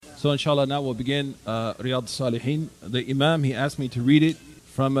So inshallah now we'll begin Riyadh Salihin. The Imam, he asked me to read it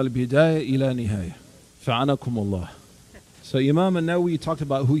from Al-Bidayah ila Nihaya. Fa'anakumullah. So Imam An-Nawawi talked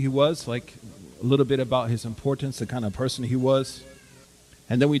about who he was, like a little bit about his importance, the kind of person he was.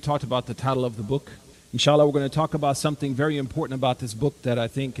 And then we talked about the title of the book. Inshallah, we're going to talk about something very important about this book that I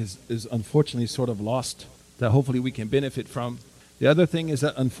think is unfortunately sort of lost, that hopefully we can benefit from. The other thing is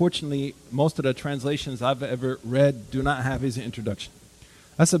that unfortunately, most of the translations I've ever read do not have his introduction.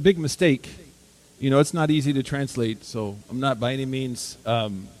 That's a big mistake. You know, it's not easy to translate, so I'm not by any means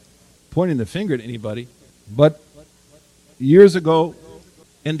pointing the finger at anybody. But years ago,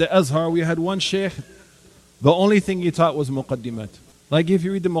 in the Azhar, we had one sheikh, the only thing he taught was muqaddimat. Like if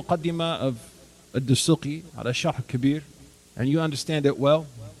you read the muqaddimah of Ad-Dusuqi, ala Sharh Kabir, and you understand it well,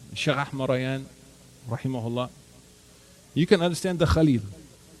 Shaykh Ahmad Rayan, rahimahullah, you can understand the Khalil.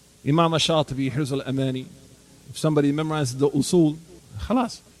 Imam Ash-Shatibi, Hirz al-Amani, if somebody memorizes the usul,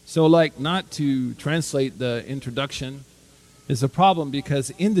 khalas. So like not to translate the introduction is a problem,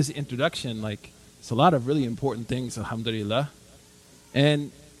 because in this introduction, like it's a lot of really important things, alhamdulillah.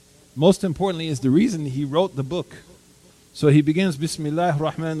 And most importantly is the reason he wrote the book. So he begins Bismillah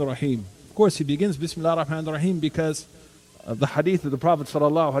ar-Rahman ar-Rahim. Of course he begins Bismillah ar-Rahman ar-Rahim because of the hadith of the Prophet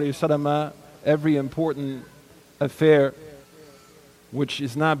sallallahu alaihi wasallam. Every important affair which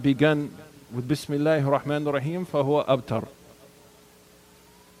is not begun with Bismillah ar-Rahman ar-Rahim, fahuwa abtar.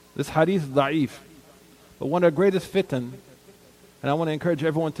 This hadith is da'if. But one of the greatest fitan, and I want to encourage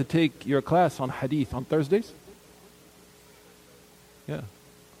everyone to take your class on hadith on Thursdays. Yeah,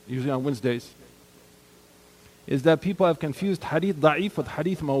 usually on Wednesdays. Is that people have confused hadith da'if with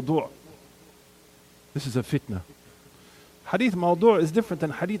hadith mawdu'. This is a fitna. Hadith mawdu' is different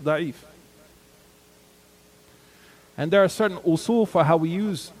than hadith da'if. And there are certain usul for how we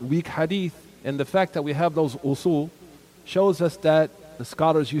use weak hadith, and the fact that we have those usul shows us that the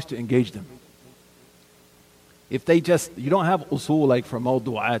scholars used to engage them. If they you don't have usul like for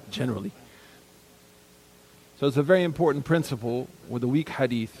mawdu'at generally. So it's a very important principle with the weak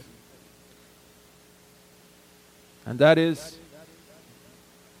hadith. And that is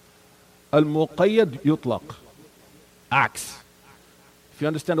al-muqayyad yutlaq. Aks. If you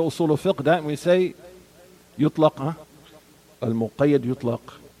understand the usul of fiqh, that we say yutlaq, al-muqayyad yutlaq.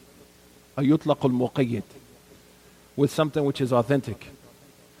 Yutlaq al-muqayyad. With something which is authentic.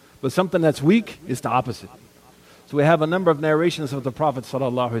 But something that's weak is the opposite. So we have a number of narrations of the Prophet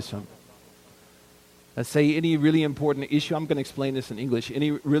sallallahu alaihi wasallam that say any really important issue, I'm going to explain this in English,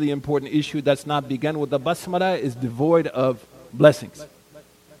 any really important issue that's not begun with the basmala is devoid of blessings.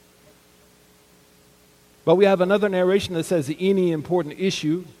 But we have another narration that says any important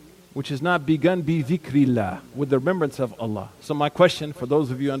issue which is not begun bi dhikrillah, with the remembrance of Allah. So my question, for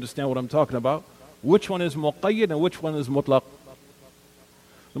those of you who understand what I'm talking about, which one is muqayyid and which one is mutlaq?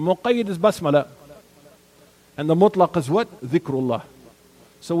 The muqayyid is basmala, and the mutlaq is what? Dhikrullah.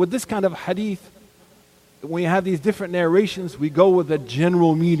 So with this kind of hadith, when you have these different narrations, we go with a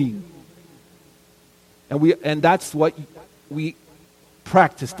general meaning. And that's what we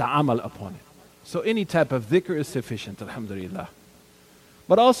practice the amal upon it. So any type of dhikr is sufficient, alhamdulillah.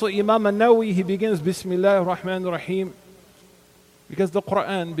 But also Imam An-Nawawi, he begins Bismillah ar-Rahman ar-Rahim, because the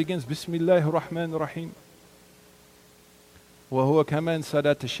Quran begins Bismillah ar-Rahman ar-Rahim. وهو كمان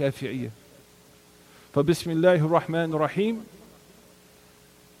سادات الشافعية. فبسم الله الرحمن الرحيم,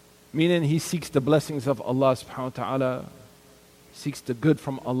 meaning he seeks the blessings of Allah subhanahu wa ta'ala, seeks the good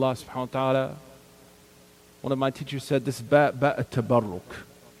from Allah subhanahu wa ta'ala. One of my teachers said this ba'a tabarruk.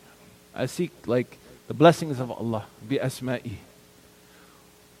 I seek like the blessings of Allah, bi asma'i.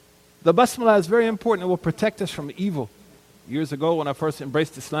 The basmala is very important. It will protect us from evil. Years ago when I first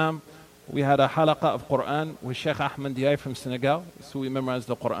embraced Islam, we had a halaqah of Quran with Sheikh Ahmed Diaye from Senegal. So we memorized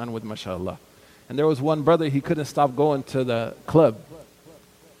the Quran with mashallah. And there was one brother, he couldn't stop going to the club.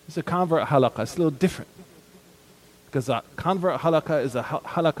 It's a convert halaqah. It's a little different. Because a convert halaqah is a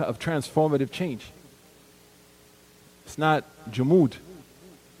halaqah of transformative change. It's not jumud.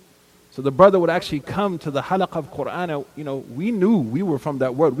 So the brother would actually come to the halaqah of Quran. You know, we knew we were from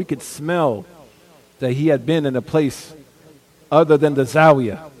that world. We could smell that he had been in a place other than the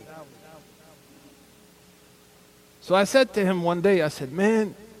zawiyah. So I said to him one day, I said,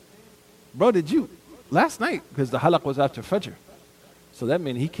 man, bro, last night, because the halaq was after Fajr. So that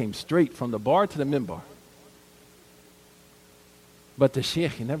meant he came straight from the bar to the minbar. But the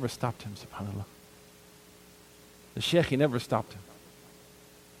sheikh, he never stopped him, subhanAllah. The sheikh, he never stopped him.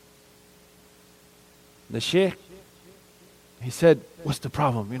 The sheikh, he said, what's the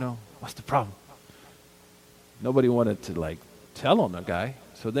problem, what's the problem? Nobody wanted to tell on the guy.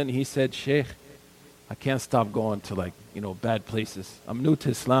 So then he said, Sheikh, I can't stop going to bad places. I'm new to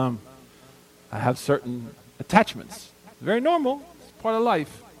Islam. I have certain attachments. Very normal. It's part of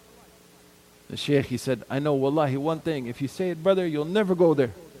life. The Shaykh, he said, I know, wallahi, one thing. If you say it, brother, you'll never go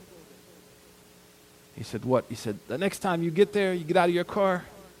there. He said, what? He said, the next time you get there, you get out of your car,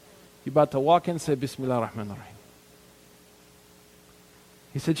 you're about to walk in, say, Bismillah ar-Rahman ar-Rahim.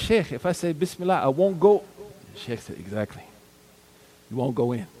 He said, Shaykh, if I say Bismillah, I won't go. The Shaykh said, exactly. You won't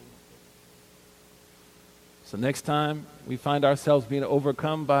go in. So next time we find ourselves being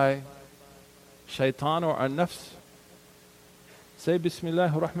overcome by shaitan or our nafs, say Bismillah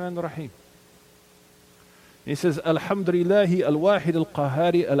ar-Rahman ar-Rahim. He says, Alhamdulillahi al-Wahid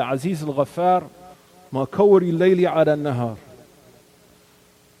al-Qahari al-Aziz al-Ghaffar ma kawri al-layli ala al-nahar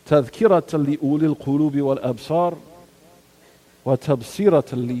tadhkiratan li uli al-qulubi wal-absar wa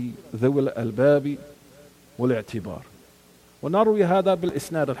tabsiratan li dhawi al-albabi wal-i'tibar. ونروي هذا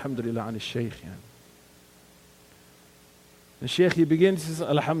بالإسناد الحمد لله عن الشيخ يعني. The Shaykh, he begins, he says,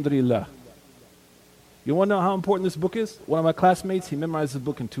 Alhamdulillah. You want to know how important this book is? One of my classmates, he memorized this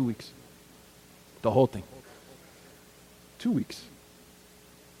book in 2 weeks. The whole thing. 2 weeks.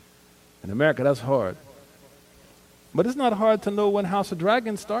 In America, that's hard. But it's not hard to know when House of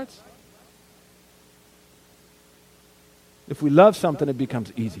Dragons starts. If we love something, it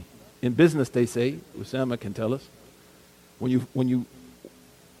becomes easy. In business, they say, Usama can tell us, when you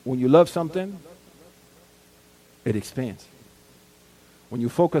love something, it expands. When you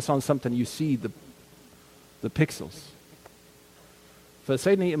focus on something, you see the pixels. For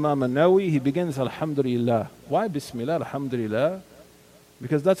Sayyidina Imam al-Nawawi, he begins Alhamdulillah. Why Bismillah, Alhamdulillah?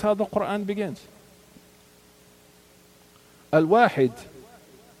 Because that's how the Quran begins. Al-Wahid,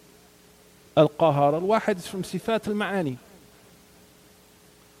 Al-Qahar. Al-Wahid is from Sifat al-Ma'ani.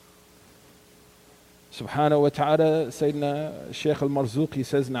 Subhanahu wa ta'ala, Sayyidina Shaykh al-Marzuqi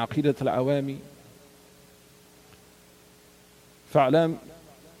says in Aqidat al-Awami, فاعلم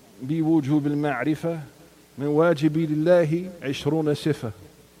بوجوب المعرفة من واجب لله 20 صفة.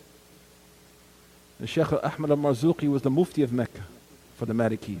 The Shaykh Ahmad al-Marzuqi was the Mufti of Mecca for the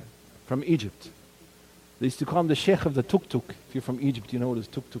Malikiya from Egypt. They used to call him the Shaykh of the Tuk-Tuk. If you're from Egypt, you know what is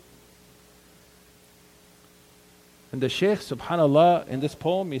Tuk-Tuk. And the Shaykh, subhanAllah, in this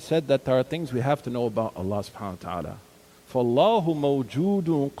poem, he said that there are things we have to know about Allah subhanahu wa ta'ala. فَاللَّهُ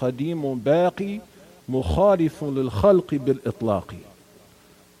مَوْجُودٌ قَدِيمٌ بَاقِي مخالف للخلق بالإطلاق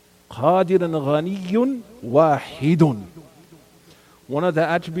قادر غني واحد. One of the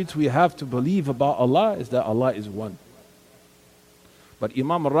attributes we have to believe about Allah is that Allah is one. But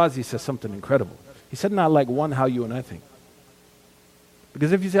Imam al-Razi says something incredible. He said, not like one how you and I think.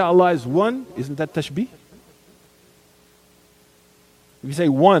 Because if you say Allah is one, isn't that tashbih? If you say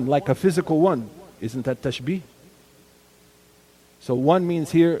one, like a physical one, isn't that tashbih? So one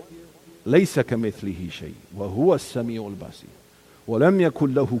means here ليس كمثله شيء وهو السميع البصير ولم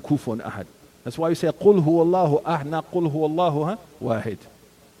يكن له كفوا أحد. That's why you say قل هو الله أحد, not قل هو الله واحد.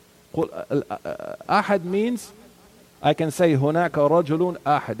 أحد means I can say هناك رجل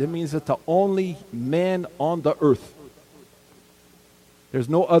أحد. It means that the only man on the earth. There's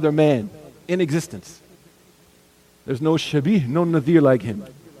no other man in existence. There's no shabih, no nadir like him.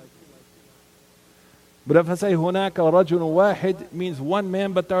 But if I say هناك رجل واحد, it means one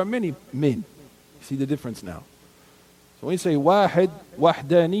man, but there are many men. You see the difference now. So when you say واحد,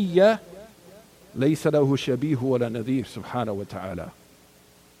 وحدانية, ليس له شبيه ولا نذير سبحانه وتعالى.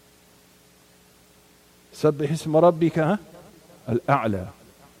 سبح اسم ربك الأعلى.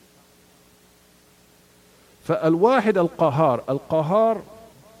 فالواحد القهار. القهار,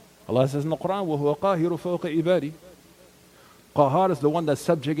 Allah says in the Quran, وهو قاهر فوق عباده. Qahar is the one that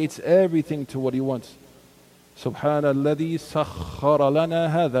subjugates everything to what he wants. سبحان الذي سخر لنا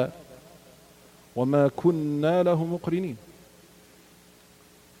هذا وما كنا له مقرنين.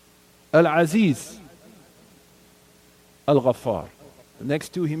 Al-Aziz, Al-Ghaffar. The next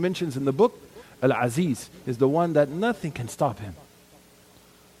two he mentions in the book, Al-Aziz is the one that nothing can stop him.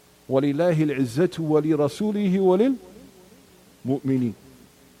 وَلِلَّهِ الْعِزَّةُ وَلِرَسُولِهِ وَلِلْمُؤْمِنِينَ.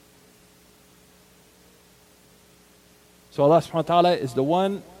 So Allah subhanahu wa ta'ala is the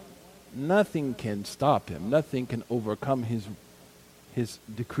one, nothing can stop him, nothing can overcome his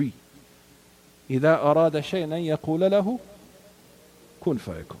decree. إِذَا أَرَادَ شَيْئًا أَن يَقُولَ لَهُ كُن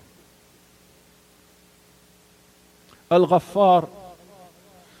فَيَكُنْ. Al-Ghaffar,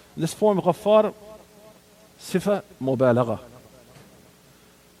 this form Ghaffar, sifa mubalagha.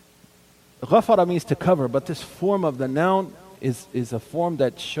 Ghafara means to cover, but this form of the noun is a form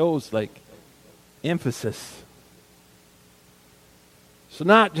that shows like emphasis. So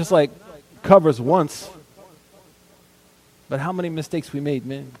not just like covers once, but how many mistakes we made,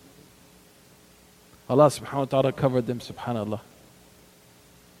 man. Allah subhanahu wa ta'ala covered them, subhanallah.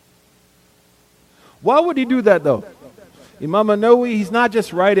 Why would he do that though? Imam An-Nawawi, he's not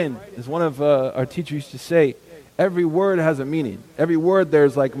just writing, as one of our teachers used to say, every word has a meaning. Every word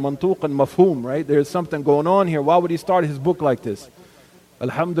there's like mantuq and mafhum, right? There's something going on here. Why would he start his book like this?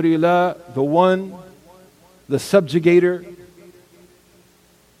 Alhamdulillah, the one, the subjugator,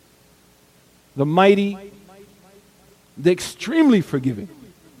 the mighty, the extremely forgiving.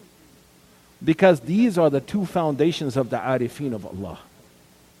 Because these are the two foundations of the arifin of Allah.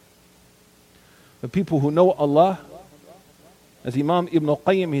 The people who know Allah, as Imam Ibn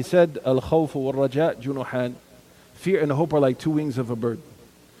Qayyim, he said, Al-khawf wal-raja' junuhan. Fear and hope are like two wings of a bird.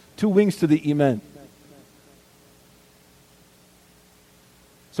 Two wings to the iman.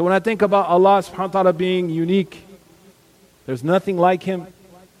 So when I think about Allah subhanahu wa ta'ala being unique, there's nothing like Him,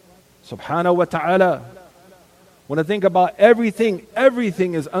 subhanahu wa ta'ala. When I think about everything,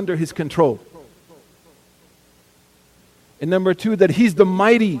 everything is under His control. And number two, that He's the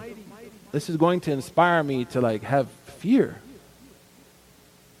mighty. This is going to inspire me to like have fear.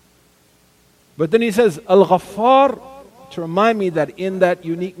 But then he says, Al-Ghaffar, to remind me that in that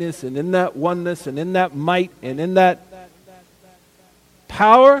uniqueness and in that oneness and in that might and in that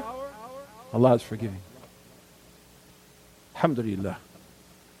power, Allah is forgiving. Alhamdulillah.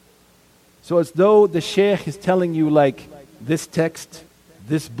 So as though the Shaykh is telling you like this text,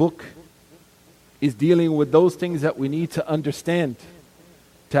 this book is dealing with those things that we need to understand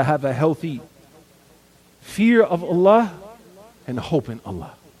to have a healthy fear of Allah and hope in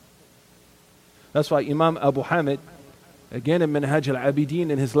Allah. That's why Imam Abu Hamid, again in Minhaj al-Abidin,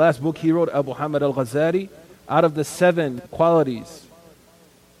 in his last book he wrote, Abu Hamid al-Ghazali, out of the 7 qualities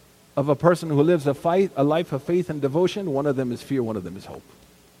of a person who lives a life of faith and devotion, one of them is fear, one of them is hope.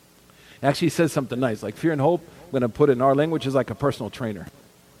 He actually says something nice, like fear and hope, I'm going to put it in our language, is like a personal trainer.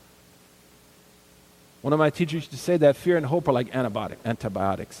 One of my teachers used to say that fear and hope are like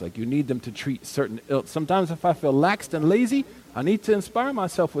antibiotics. Like you need them to treat certain ills. Sometimes if I feel laxed and lazy, I need to inspire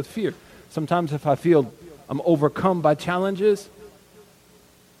myself with fear. Sometimes if I feel I'm overcome by challenges,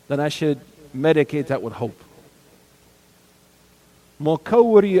 then I should medicate that with hope.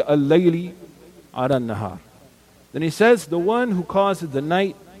 Mukawwiri al-layli ala nahar. Then he says, the one who causes the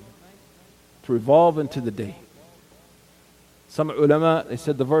night to revolve into the day. Some ulama, they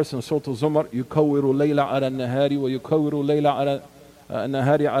said the verse in Surah Al-Zumar, يُكَوِّرُ اللَّيْلَ عَلَى النَّهَارِ وَيُكَوِّرُ اللَّيْلَ عَلى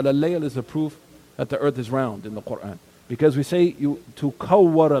النَّهَارِ عَلى اللَّيْلِ is a proof that the earth is round in the Quran. Because we say, to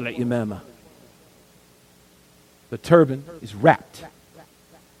kawwar al-imama. The turban is wrapped.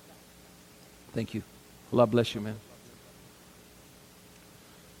 Thank you. Allah bless you, man.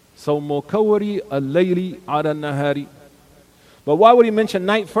 So, mukawwiri al-layli ala nahari. But why would he mention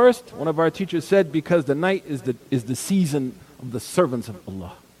night first? One of our teachers said, because the night is the season of the servants of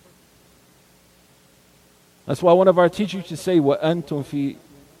Allah. That's why one of our teachers used to say, وَأَنْتُمْ فِي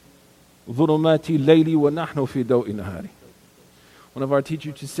ظُلُمَاتِ اللَّيْلِ وَنَحْنُ فِي دَوْءِ نَهَارِ. One of our teachers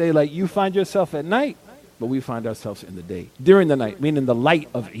used to say, like, you find yourself at night, but we find ourselves in the day. During the night, meaning the light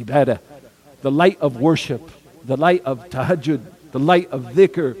of ibadah, the light of worship, the light of tahajjud, the light of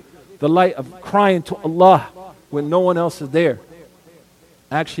dhikr, the light of crying to Allah when no one else is there,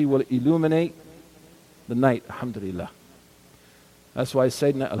 actually will illuminate the night, alhamdulillah. That's why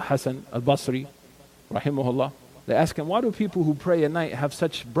Sayyidina Al-Hasan Al-Basri, rahimahullah, they ask him, why do people who pray at night have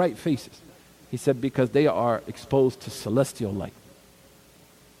such bright faces? He said, because they are exposed to celestial light,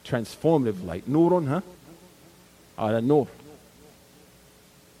 transformative light. Nurun, huh? Ala nur.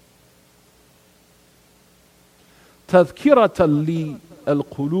 تذكرة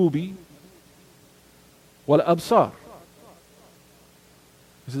للقلوب والأبصار.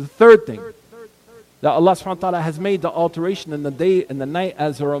 This is the third thing. That Allah subhanahu wa ta'ala has made the alteration in the day and the night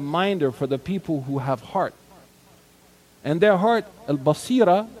as a reminder for the people who have heart. And their heart,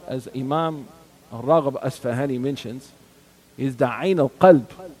 al-basira, as Imam al-Raghib Asfahani mentions, is the ayn al-qalb.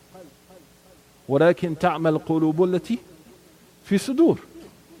 ولكن تعمل القلوب التي في صدور.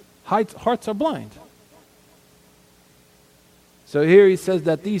 Hearts are blind. So here he says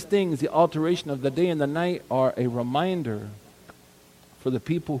that these things, the alteration of the day and the night, are a reminder for the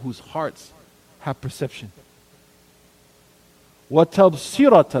people whose hearts have perception.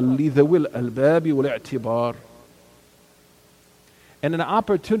 وَتَبْصِرَةً لِذَوِي الْأَلْبَابِ وَالْاعْتِبَارِ. And an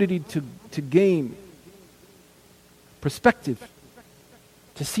opportunity to gain perspective,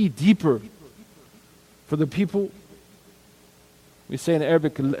 to see deeper for the people. We say in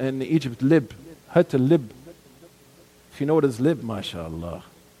Arabic, in Egypt, lib, hat al-lib. If you know what is lib, mashallah.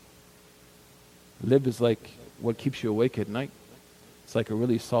 Lib is like what keeps you awake at night. It's like a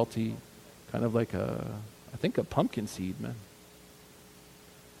really salty, kind of like I think a pumpkin seed, man.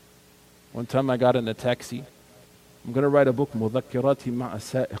 One time I got in a taxi. I'm going to write a book, مذكراتي مع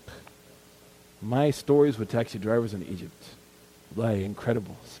السائق. My stories with taxi drivers in Egypt. Wallahi,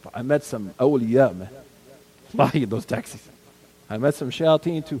 incredible. I met some awliya, man. Wallahi, those taxis. I met some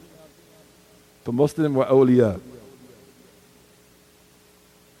shayateen too. But most of them were awliya.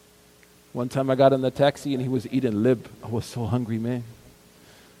 One time I got in the taxi and he was eating lib. I was so hungry, man.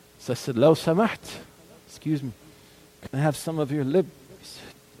 So I said, "Law samaht." Excuse me. Can I have some of your lib? He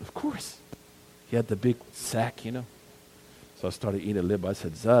said, "Of course." He had the big sack, you know. So I started eating lib. I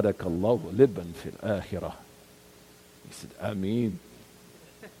said, "Zadak Allahu libban fil akhirah." He said, "Ameen."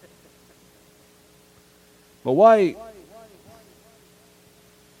 But why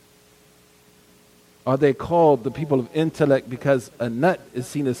are they called the people of intellect? Because a nut is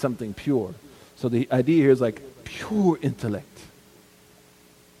seen as something pure. So the idea here is like pure intellect.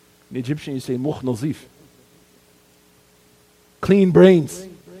 In Egyptian you say mukh nazif. Clean brains.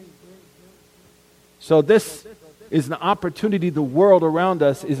 So this is an opportunity, the world around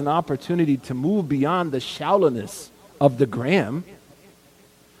us is an opportunity to move beyond the shallowness of the gram.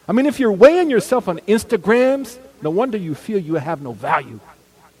 I mean, if you're weighing yourself on Instagrams, no wonder you feel you have no value.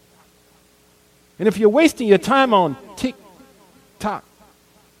 And if you're wasting your time on tick-tock,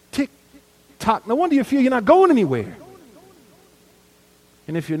 no wonder you feel you're not going anywhere.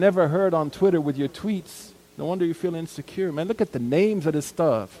 And if you're never heard on Twitter with your tweets, no wonder you feel insecure. Man, look at the names of this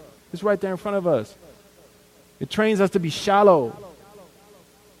stuff. It's right there in front of us. It trains us to be shallow.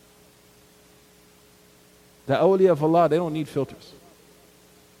 The awliya of Allah, they don't need filters.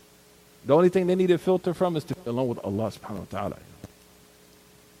 The only thing they need a filter from is to be alone with Allah subhanahu wa ta'ala.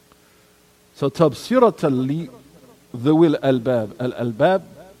 So tabsiratan li dhawil albab. Al-albab,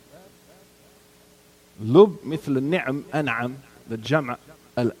 lub mithl al-ni'am an'am, the jam'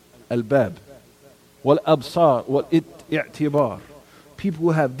 al-albab. Wal-absar, wal-i'tibar. People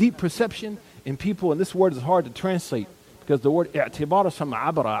who have deep perception, and people, and this word is hard to translate because the word i'tibar is from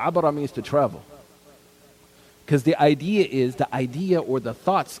abara. Abara means to travel. Because the idea or the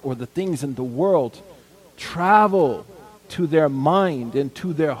thoughts or the things in the world travel to their mind and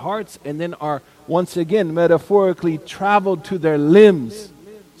to their hearts and then are once again metaphorically traveled to their limbs.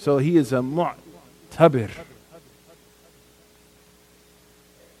 So he is a mu'tabir.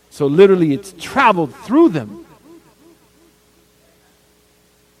 So literally it's traveled through them.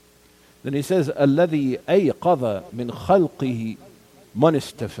 Then he says, الَّذِي أَيْقَظَ مِنْ خَلْقِهِ مَنْ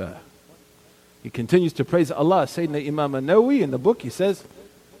اسْتَفَى. He continues to praise Allah. Sayyidina Imam An-Nawawi in the book, he says,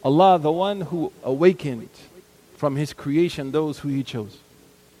 Allah, the one who awakened from his creation those who he chose.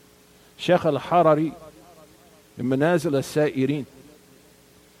 Shaykh al-Harari in Manazil al-Sa'irin,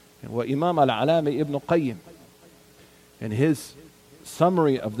 and Imam al-Alami ibn Qayyim in his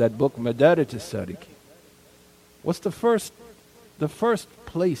summary of that book, Madarat al-Sarikin. What's the first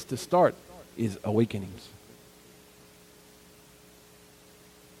place to start is awakenings.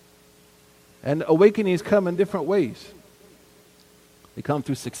 And awakenings come in different ways. They come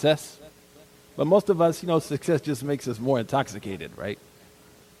through success. But most of us, success just makes us more intoxicated, right?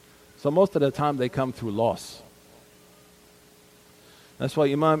 So most of the time they come through loss. That's why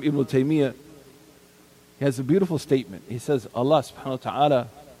Imam Ibn Taymiyyah has a beautiful statement. He says, Allah subhanahu wa ta'ala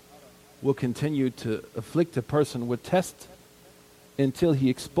will continue to afflict a person with tests until he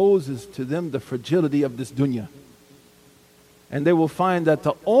exposes to them the fragility of this dunya. And they will find that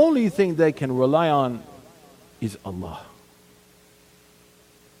the only thing they can rely on is Allah.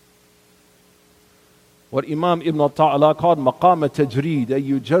 What Imam Ibn Ta'ala called maqam tajreed,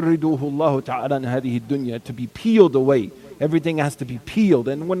 yujarriduhu Allah ta'ala an hadhihi dunya, to be peeled away. Everything has to be peeled.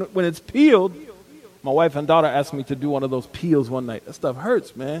 And when it's peeled, my wife and daughter asked me to do one of those peels one night. That stuff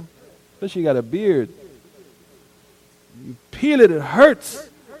hurts, man. Especially you got a beard. You peel it, it hurts.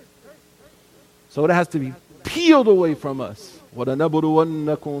 So it has to be peeled away from us.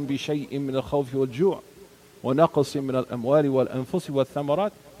 وَلَنَبْلُوَنَّكُمْ بِشَيْءٍ مِّنَ الْخَوْفِ وَالْجُوعِ وَنَقْصٍ مِّنَ الْأَمْوَالِ وَالْأَنفُسِ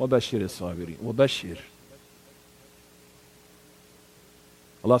وَالثَّمَرَاتِ وَبَشِّرِ الصَّابِرِينَ. وَبَشِّرْ.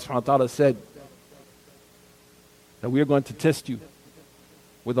 Allah subhanahu wa ta'ala said that we are going to test you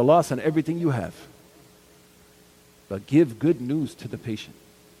with a loss on everything you have. But give good news to the patient.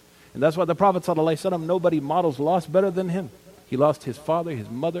 And that's why the Prophet ﷺ, nobody models loss better than him. He lost his father, his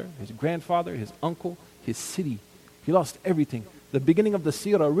mother, his grandfather, his uncle, his city. He lost everything. The beginning of the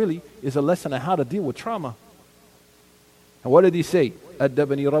seerah really is a lesson on how to deal with trauma. And what did he say?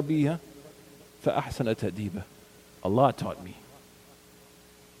 أَدَّبَنِي رَبِّي فَأَحْسَنَ تَأْدِيبًا. Allah taught me.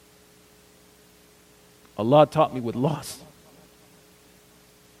 Allah taught me with loss.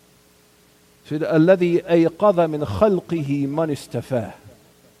 الَّذِي أَيْقَظَ مِنْ خَلْقِهِ مَنِ اسْتَفَاهُ.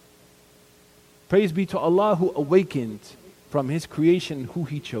 Praise be to Allah who awakened from his creation who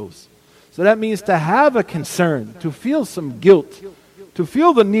he chose. So that means to have a concern, to feel some guilt, to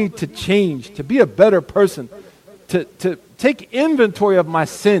feel the need to change, to be a better person, to take inventory of my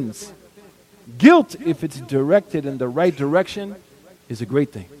sins. Guilt, if it's directed in the right direction, is a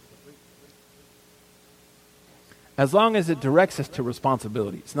great thing. As long as it directs us to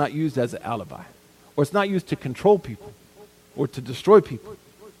responsibility. It's not used as an alibi. Or it's not used to control people or to destroy people.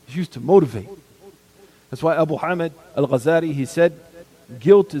 It's used to motivate. That's why Abu Hamid al-Ghazali, he said,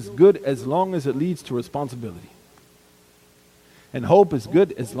 guilt is good as long as it leads to responsibility. And hope is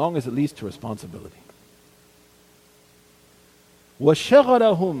good as long as it leads to responsibility.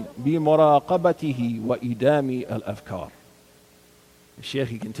 وَشَغَلَهُمْ بِمُرَاقَبَتِهِ وَإِدَامِ الْأَفْكَارِ. The Shaykh,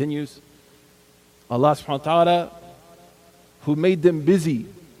 he continues, Allah subhanahu wa ta'ala, who made them busy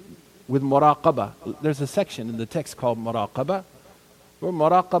with muraqabah. There's a section in the text called muraqabah, where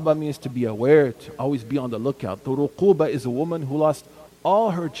muraqabah means to be aware, to always be on the lookout. The ruquba is a woman who lost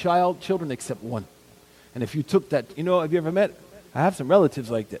all her children except one. And if you took that, have you ever met? I have some relatives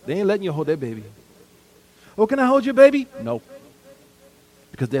like that. They ain't letting you hold their baby. Oh, can I hold your baby? No.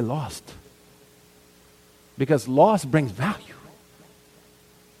 Because they're lost. Because loss brings value.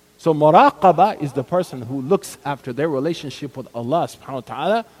 So muraqabah is the person who looks after their relationship with Allah subhanahu wa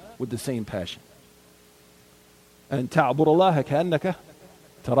ta'ala with the same passion. And ta'bud Allah ka'annaka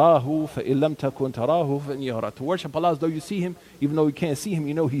tarahu fa illam takun tarahu fa yara. To worship Allah as though you see Him, even though you can't see Him,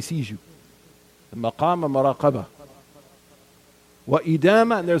 you know He sees you. The maqam muraqabah. Wa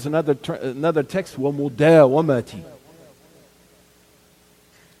idama, and there's another text, wa mudawamati.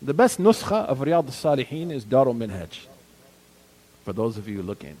 The best nuskha of Riyadh al-Salihin is Darul Minhaj. For those of you who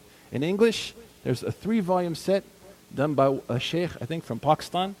look in English, there's a 3-volume set done by a sheikh, I think from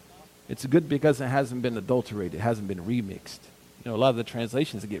Pakistan. It's good because it hasn't been adulterated, it hasn't been remixed. A lot of the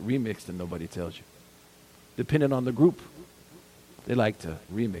translations get remixed and nobody tells you. Depending on the group, they like to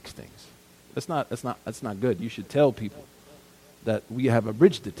remix things. That's not good. You should tell people that we have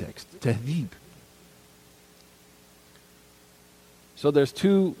abridged the text, tahdib. So there's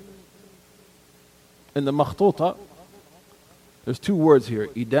two, in the makhtuta, there's 2 words here,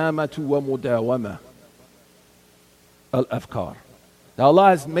 idamatu wa mudawama al-afkar. Now Allah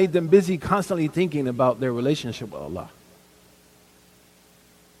has made them busy constantly thinking about their relationship with Allah.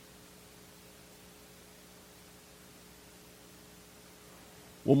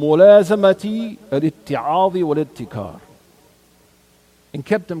 وَمُلَازَمَةِ الْإِتِّعَاظِ وَالْإِتِّكَارِ. And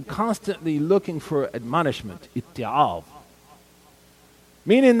kept them constantly looking for admonishment, itti'adh.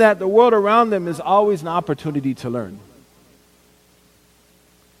 Meaning that the world around them is always an opportunity to learn.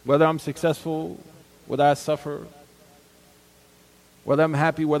 Whether I'm successful, whether I suffer, whether I'm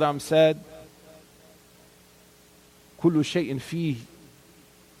happy, whether I'm sad. كل شيء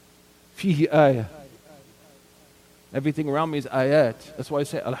فيه آية. Everything around me is ayat. That's why I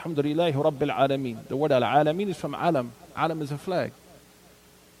say Alhamdulillahi Rabbil Alameen. The word Al-Alameen is from Alam. Alam is a flag.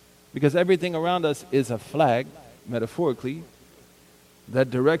 Because everything around us is a flag, metaphorically,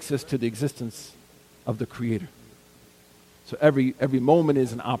 that directs us to the existence of the Creator. So every moment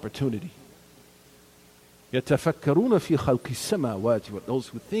is an opportunity. يَتَفَكَّرُونَ فِي خَلْقِ السَّمَاوَاتِ. Those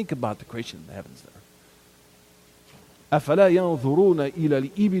who think about the creation of the heavens there. أَفَلَا يَنظُرُونَ إِلَى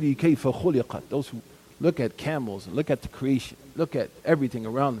الْإِبِلِ كَيْفَ خُلِقَتْ. Those who look at camels and look at the creation, look at everything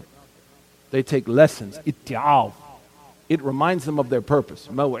around them. They take lessons, itti'adh. It reminds them of their purpose,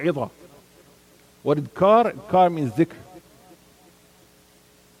 maw'idha. What is kar? Kar means dhikr.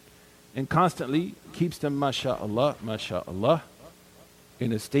 And constantly keeps them, masha'Allah,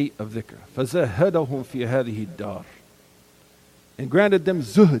 in a state of dhikr. فَزَهَّدَهُمْ فِي هَذِهِ الدَّارِ. And granted them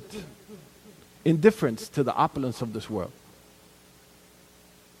zuhd, indifference to the opulence of this world.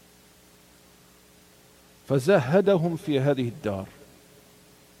 فَزَهَّدَهُمْ فِي هَذِهِ الدَّارِ.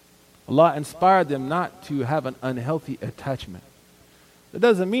 Allah inspired them not to have an unhealthy attachment. That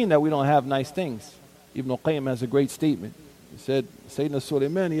doesn't mean that we don't have nice things. Ibn al-Qayyim has a great statement. He said, Sayyidina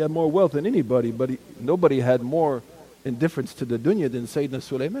Sulaiman, he had more wealth than anybody, but nobody had more indifference to the dunya than Sayyidina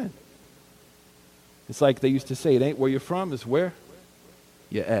Sulaiman. It's like they used to say, it ain't where you're from, it's where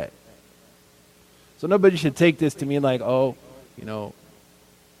you're at. So nobody should take this to mean like,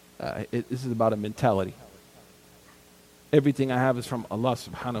 this is about a mentality. Everything I have is from Allah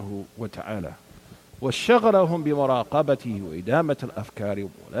subhanahu wa ta'ala. وَشَغَلَهُمْ بِمُرَاقَبَتِهِ وَإِدَامَةِ الْأَفْكَارِ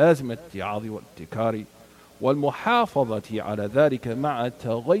وَلَازِمَ الاتِّعَاظِ وَالْإِتِّكَارِ وَالْمُحَافَظَةِ عَلَى ذَلِكَ مَعَ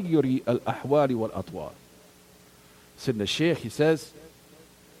تَغَيُّرِ الْأَحْوَالِ وَالْأَطْوَارِ. Sayyidina Shaykh, he says,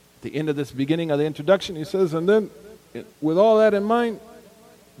 at the end of this beginning of the introduction, he says, and then with all that in mind,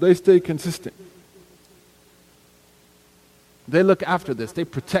 they stay consistent. They look after this, they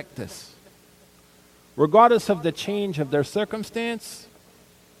protect this. Regardless of the change of their circumstance,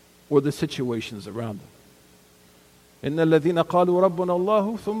 or the situations around them. إن الذين قالوا ربنا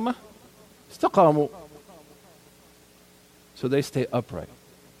الله ثم استقاموا. So they stay upright.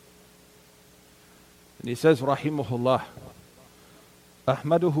 And he says, Rahimahullah,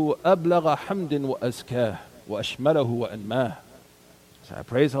 أحمده أبلغ حمد وأزكاه وأشمله وأنماه. So I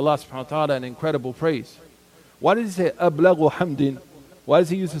praise Allah subhanahu wa ta'ala, an incredible praise. Why does he say أبلغ حمد? Why does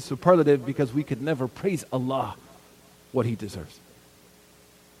he use a superlative? Because we could never praise Allah what he deserves.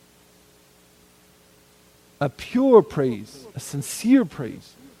 A pure praise, a sincere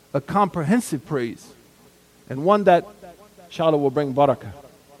praise, a comprehensive praise, and one that, inshallah, will bring barakah.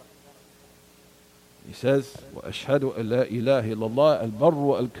 He says, وَأَشْهَدُ أَن لَا إِلَهَ إِلَّا اللَّهِ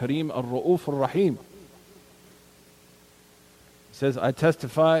الْبَرُّ الْكَرِيمُ الرَّؤُوفُ الرَّحِيمُ. He says, I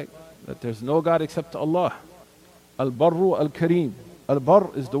testify that there's no God except Allah. Al-Barru al-Kareem.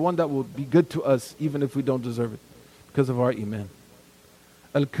 Al-Barr is the one that will be good to us even if we don't deserve it because of our iman.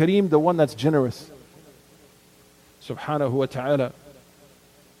 Al-Kareem, the one that's generous. Subhanahu wa ta'ala.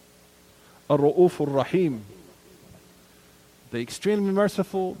 Ar-Ra'uf ar-Rahim, the extremely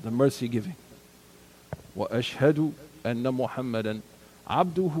merciful, the mercy giving. وأشهد أن محمدا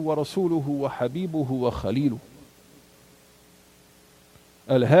عبده ورسوله وحبيبه وخليله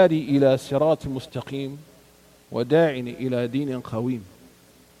الهادي إلى صراط مستقيم وداع إلى دين قويم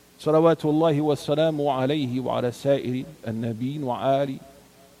صلوات الله والسلام عليه وعلى سائر النبيين وآل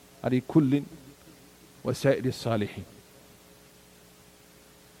على كل وسائر الصالحين.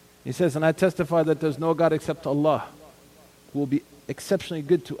 He says, and I testify that there's no God except Allah, who will be exceptionally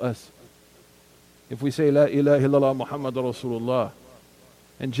good to us if we say La ilaha illallah Muhammad Rasulullah,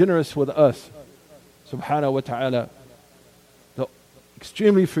 and generous with us, subhanahu wa ta'ala, the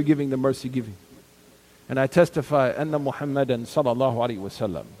extremely forgiving, the mercy giving. And I testify anna Muhammadan sallallahu alayhi wa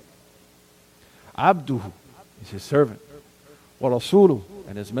sallam abduhu, is his servant, wa rasuluhu,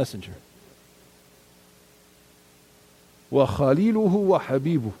 and his messenger, wa khaliluhu wa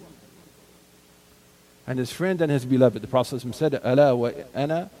habibuhu, and his friend and his beloved. The Prophet said, ala wa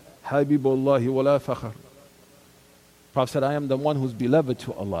ana Habibullahi wa la fakhr. Prophet said, I am the one who's beloved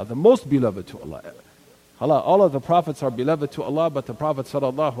to Allah, the most beloved to Allah. Allah, all of the prophets are beloved to Allah, but the Prophet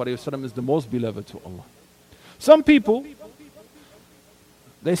sallallahu alaihi wasallam is the most beloved to Allah. Some people,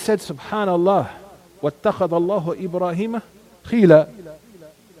 they said, Subhanallah, وَاتَّخَذَ اللَّهُ إِبْرَاهِيمَ خِيلًا.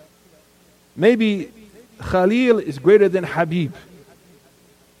 Maybe Khalil is greater than Habib.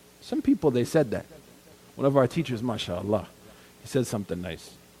 Some people, they said that. One of our teachers, mashallah, he said something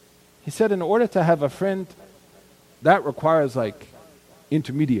nice. He said, in order to have a friend, that requires like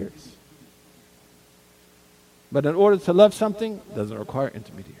intermediaries. But in order to love something, it doesn't require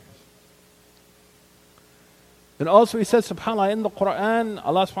intermediaries. And also he says, subhanAllah, in the Quran,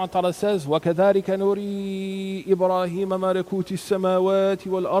 Allah subhanahu wa ta'ala says, وَكَذَلِكَ نُرِي إِبْرَاهِيمَ مَلَكُوتِ السَّمَاوَاتِ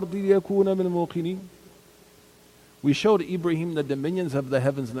وَالْأَرْضِ لِيَكُونَ مِنَ الْمُوقِنِينَ. We showed Ibrahim the dominions of the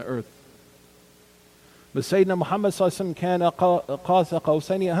heavens and the earth. But Sayyidina Muhammad sallallahu alayhi wa sallam كان قاس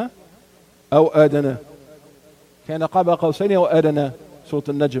قوسين أو أدنى. كان قاب قوسين أو أدنى. Surah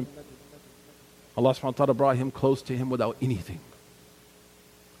Al-Najm. Allah subhanahu wa ta'ala brought him close to him without anything.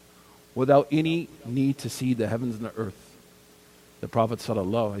 Without any need to see the heavens and the earth. The Prophet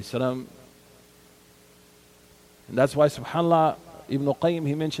sallallahu alayhi wa sallam. And that's why, subhanAllah, Ibn al-Qayyim,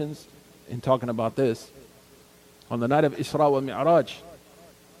 he mentions in talking about this, on the night of Isra wa Mi'raj,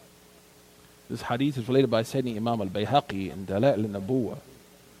 this hadith is related by Sayyidina Imam al-Bayhaqi in Dala'il al-Nabuwa.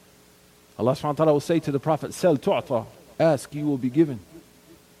 Allah subhanahu wa ta'ala will say to the Prophet, Sal tu'ta, ask, you will be given.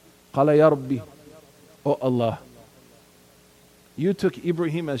 Qala ya Rabbi, O Allah, you took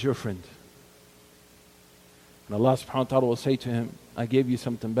Ibrahim as your friend. And Allah subhanahu wa ta'ala will say to him, I gave you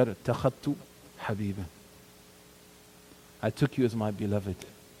something better. Takhattu habiban. I took you as my beloved.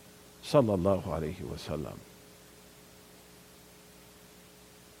 Sallallahu alayhi wa sallam.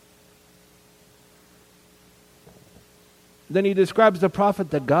 Then he describes the Prophet,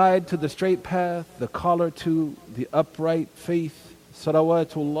 the guide to the straight path, the caller to the upright faith.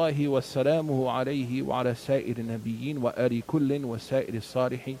 Salawatullahi wa salamuhu alayhi wa ala sa'ir nabiyyin wa ari kullin wa sa'ir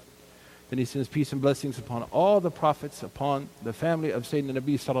salihin. Then he sends peace and blessings upon all the prophets, upon the family of Sayyidina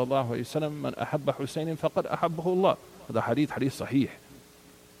Nabi sallallahu alayhi wa sallam. Man ahabba Husaynin faqad ahabbahu Allah. The hadith sahih.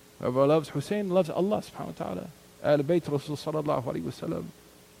 Whoever loves Hussein loves Allah subhanahu wa ta'ala. Al Bayt Rasul sallallahu alayhi wa sallam.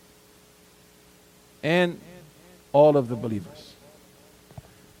 And all of the believers.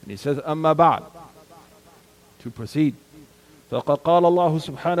 And he says, أما بعد, to proceed. فقد قال الله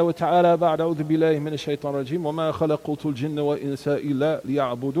سبحانه وتعالى بعد أعوذ بالله من الشيطان الرجيم وما خلقت الجن والإنس إلا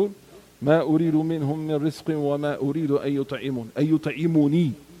ليعبدون ما أريد منهم من رزق وما أريد أن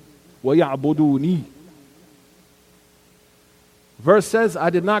يطعموني ويعبدوني. Verse says,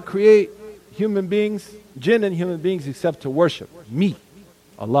 I did not create human beings, jinn and human beings, except to worship me,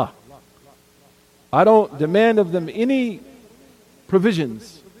 Allah. I don't demand of them any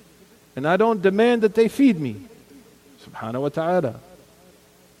provisions, and I don't demand that they feed me. Subhanahu wa ta'ala.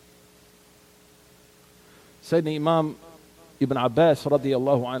 Sayyidina Imam Ibn Abbas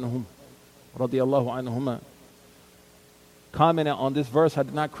radiyallahu anhuma commented on this verse, I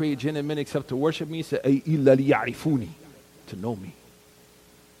did not create jinn and men except to worship me. He said, "Ay illa liya'rifuni," to know me.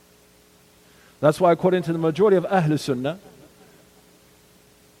 That's why, according to the majority of Ahl Sunnah,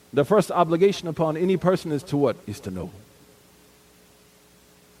 the first obligation upon any person is to what? Is to know.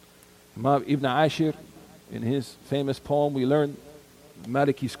 Imam Ibn Ashir, in his famous poem we learned in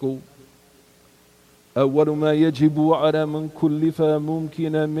Maliki school, أول ما يجب على من كلف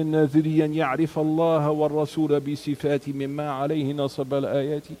ممكنا من نذري أن يعرف الله والرسول بصفات مما عليه نصب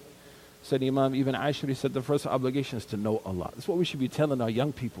الآيات. Said Imam Ibn Ashir, he said the first obligation is to know Allah. That's what we should be telling our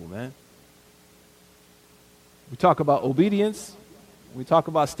young people, man. We talk about obedience, we talk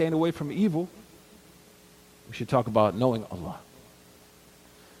about staying away from evil, we should talk about knowing Allah.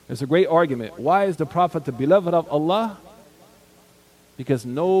 There's a great argument. Why is the Prophet the beloved of Allah? Because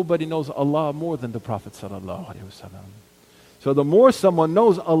nobody knows Allah more than the Prophet sallallahu alaihi wasallam. So the more someone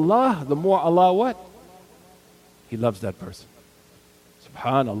knows Allah, the more Allah what? He loves that person.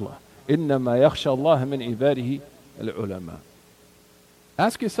 Subhanallah. إِنَّمَا يَخْشَى اللَّهَ مِنْ عِبَادِهِ الْعُلَمَاء.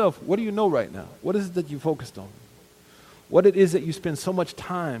 Ask yourself, what do you know right now? What is it that you focused on? What it is that you spend so much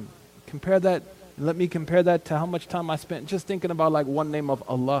time? Compare that, let me compare that to how much time I spent just thinking about like one name of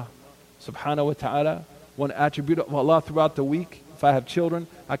Allah, subhanahu wa ta'ala, one attribute of Allah throughout the week. If I have children,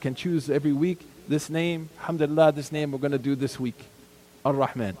 I can choose every week this name, alhamdulillah, this name we're going to do this week,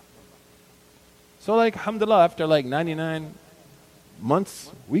 Ar-Rahman. So like, alhamdulillah, after like 99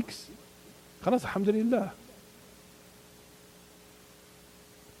 months, weeks, khalas, alhamdulillah.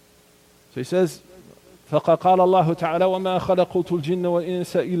 So he says, فَقَالَ اللَّهُ تَعَالَى وَمَا خَلَقُتُ الْجِنَّ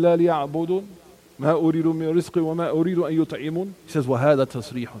وَالْإِنسَ إِلَّا لِيَعْبُدُونَ مَا أُرِيدُ مِنْ رِزْقٍ وَمَا أُرِيدُ أَنْ يُطْعِمُونَ. He says, وَهَذَا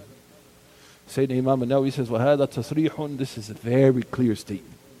تَصْرِيحٌ. Sayyidina Imam An-Nawawi says, وَهَذَا تَصْرِيحٌ. This is a very clear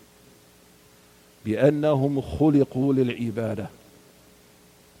statement. بِأَنَّهُمْ خُلِقُوا لِلْعِبَادَةِ.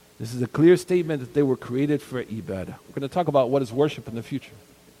 This is a clear statement that they were created for ibadah. We're going to talk about what is worship in the future.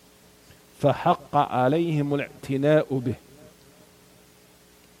 فَحَقَّ عَلَيْهِمُ الْاعْتِنَاءُ بِهِ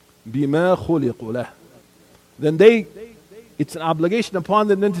بِمَا خُلِقُوا لَهُ. Then it's an obligation upon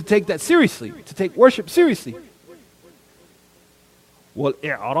them then to take that seriously, to take worship seriously.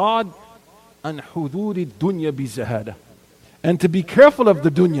 وَالْإِعْرَاض عَنْ حُدُودِ الدُّنْيَا بِزَهَادَةٍ. And to be careful of the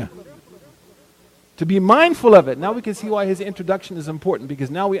dunya, to be mindful of it. Now we can see why his introduction is important,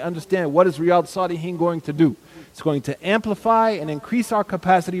 because now we understand what is Riyadh Salihin going to do. It's going to amplify and increase our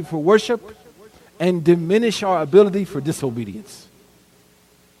capacity for worship and diminish our ability for disobedience.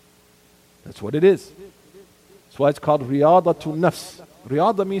 That's what it is. That's why it's called Riyadatul Nafs.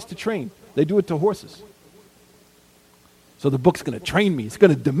 Riyada means to train. They do it to horses. So the book's going to train me. It's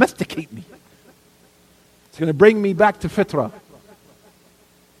going to domesticate me. It's going to bring me back to fitrah.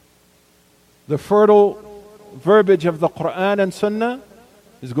 The fertile verbiage of the Quran and Sunnah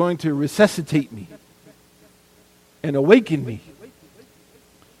is going to resuscitate me and awaken me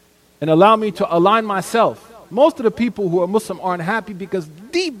and allow me to align myself. Most of the people who are Muslim aren't happy because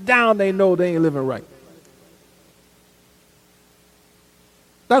deep down they know they ain't living right.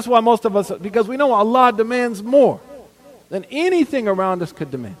 That's why most of us, because we know Allah demands more than anything around us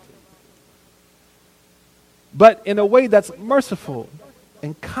could demand. But in a way that's merciful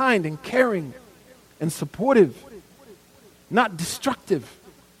and kind and caring and supportive, not destructive.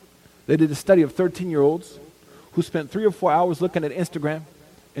 They did a study of 13-year-olds who spent 3 or 4 hours looking at Instagram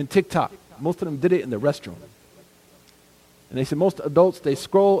and TikTok. Most of them did it in the restroom. And they said most adults, they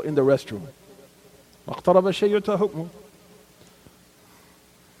scroll in the restroom.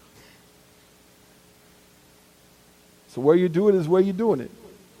 So where you do it is where you're doing it.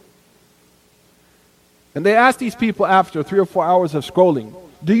 And they asked these people after 3 or 4 hours of scrolling,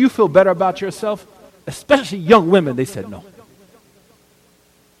 do you feel better about yourself? Especially young women, they said no.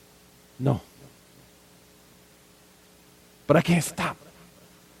 No. But I can't stop.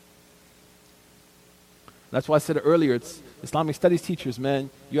 That's why I said earlier, it's Islamic studies teachers, man,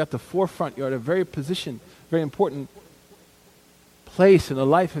 you're at the forefront, you're at a very important place in the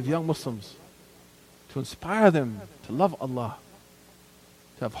life of young Muslims to inspire them to love Allah,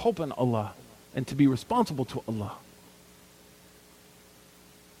 to have hope in Allah, and to be responsible to Allah.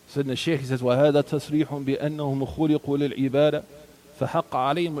 Sayyidina Shaykh, he says, وَهَذَا تَصْرِيحٌ بِأَنَّهُمْ خُلِقُوا لِلْعِبَادَةِ فَحَقَّ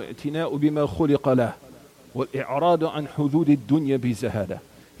عَلَيْهِمْ الْاعْتِنَاءُ بِمَا خُلِقَ لَهُ وَالْإِعْرَاضُ عَنْ حُدُودِ الدُّنْيَا بِزَهَادَةٍ.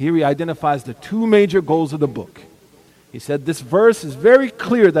 Here he identifies the 2 major goals of the book. He said, this verse is very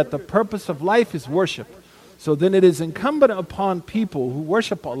clear that the purpose of life is worship. So then it is incumbent upon people who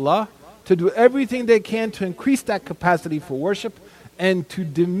worship Allah to do everything they can to increase that capacity for worship and to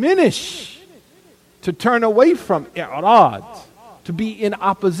diminish, to turn away from i'rad, to be in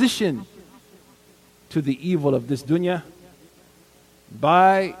opposition to the evil of this dunya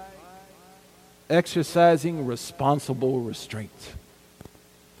by exercising responsible restraint.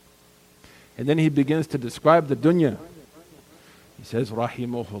 And then he begins to describe the dunya. He says,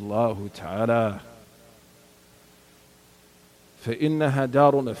 Rahimahullahu ta'ala, فإنها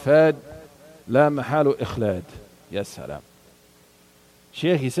دار نفاد لا محال إخلاد. Yes, salam.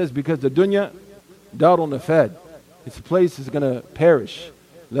 Shaykh, he says, because the dunya, darun nafad, it's a place that's going to perish.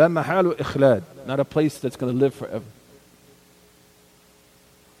 لا محال إخلاد, not a place that's going to live forever.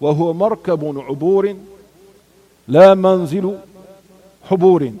 وهو مركب عبور لا منزل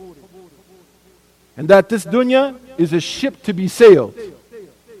حبور. And that this dunya is a ship to be sailed,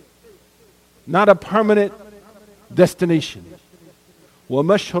 not a permanent destination.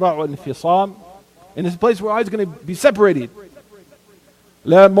 ومشرع انفصام, and it's a place where it's going to be separated.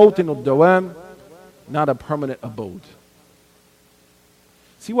 لا موطن الدوام, not a permanent abode.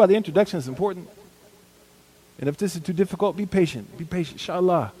 See why the introduction is important? And if this is too difficult, be patient. Be patient,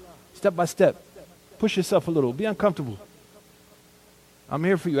 inshallah. Step by step. Push yourself a little. Be uncomfortable. I'm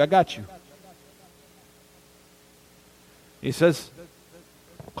here for you. I got you. He says,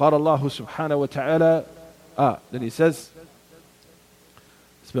 قال الله سبحانه وتعالى. Then he says,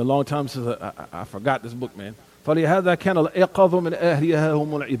 it's been a long time since I forgot this book, man. فَلِهَذَا كَانَ الْإِقَظُ مِنْ أَهْلِهَا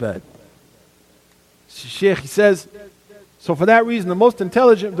هُمُ الْعِبَادِ. Sheikh, he says, so for that reason, the most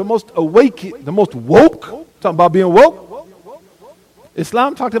intelligent, the most awake, the most woke, talking about being woke.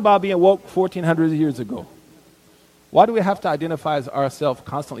 Islam talked about being woke 1400 years ago. Why do we have to identify ourselves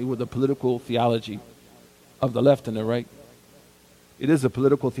constantly with the political theology of the left and the right? It is a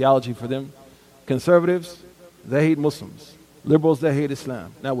political theology for them. Conservatives, they hate Muslims. Liberals, they hate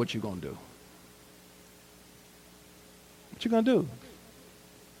Islam. Now what you gonna do? What you gonna do?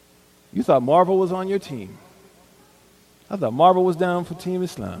 You thought Marvel was on your team. I thought Marvel was down for Team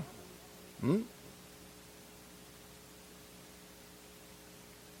Islam. The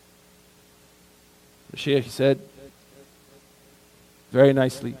Shaykh said very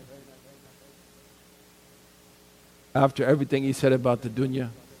nicely, after everything he said about the dunya,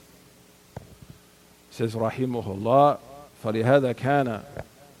 he says, Rahimahullah, فَلِهَذَا كَانَ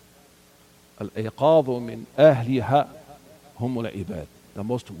الْإِيقَاظُ مِنْ أَهْلِهَا هُمُ الْعِبَادِ. The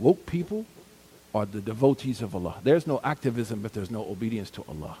most woke people are the devotees of Allah. There's no activism if there's no obedience to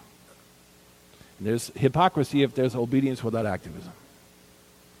Allah. And there's hypocrisy if there's obedience without activism.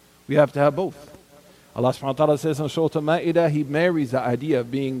 We have to have both. Allah subhanahu wa ta'ala says in Surah Al-Ma'idah, He marries the idea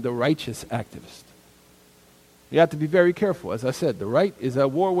of being the righteous activist. You have to be very careful. As I said, the right is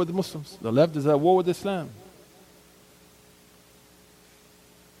at war with the Muslims. The left is at war with Islam.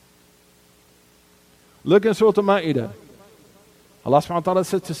 Look in Surah Al-Ma'idah. Allah subhanahu wa ta'ala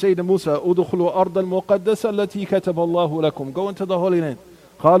says to Sayyidina Musa, "Udkhulu arda al-muqaddasa allati kataba Allahu lakum." Go into the Holy Land.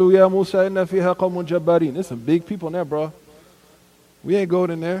 قالوا يا موسى إن فيها قوم جبارين. There's some big people in there, bro. We ain't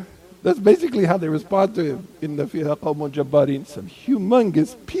going in there. That's basically how they respond to him. إن فيها قوم جبارين. Some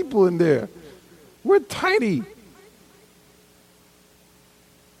humongous people in there. We're tiny.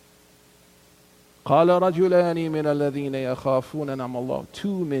 قال رجلان من الذين يخافون نعم الله.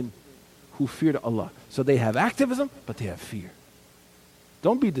 Two men who feared Allah. So they have activism, but they have fear.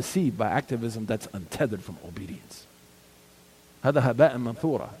 Don't be deceived by activism that's untethered from obedience. هذا هباء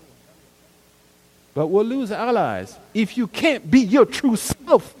منثورا. But we'll lose allies. If you can't be your true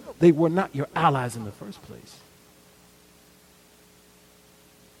self, they were not your allies in the first place.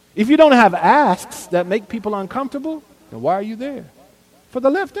 If you don't have asks that make people uncomfortable, then why are you there? For the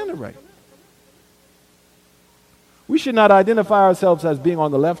left and the right. We should not identify ourselves as being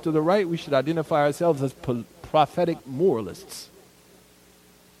on the left or the right. We should identify ourselves as prophetic moralists.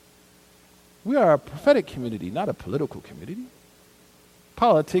 We are a prophetic community, not a political community.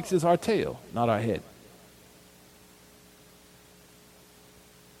 Politics is our tail, not our head.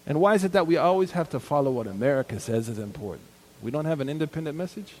 And why is it that we always have to follow what America says is important? We don't have an independent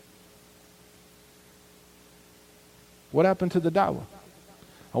message? What happened to the da'wah?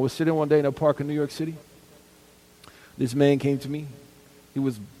 I was sitting one day in a park in New York City. This man came to me. He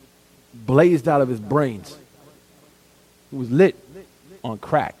was blazed out of his brains. He was lit on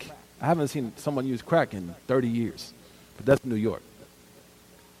crack. I haven't seen someone use crack in 30 years, but that's New York.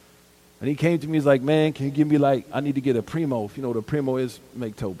 And he came to me, he's like, man, can you give me I need to get a Primo. If you know what a Primo is,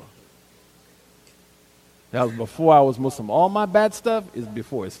 make Toba. That was before I was Muslim. All my bad stuff is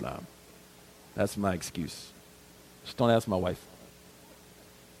before Islam. That's my excuse. Just don't ask my wife.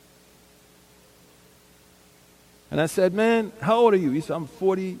 And I said, man, how old are you? He said, I'm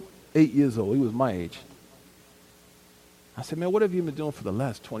 48 years old. He was my age. I said, man, what have you been doing for the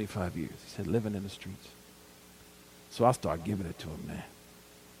last 25 years? He said, living in the streets. So I started giving it to him, man.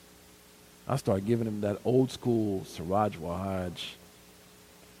 I started giving him that old school Siraj Wahaj,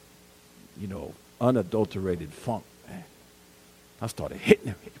 unadulterated funk, man. I started hitting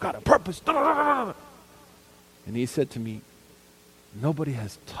him. You got a purpose. And he said to me, nobody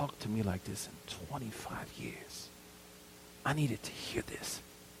has talked to me like this in 25 years. I needed to hear this.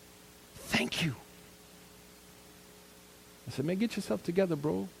 Thank you. I said, man, get yourself together,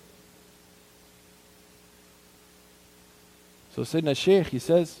 bro. So Sayyidina Shaykh, he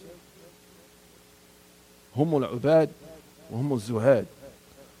says, هم العباد وهم الزهاد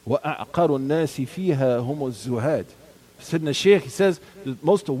وأعقر الناس فيها هم الزهاد. Sayyidina Shaykh, he says, the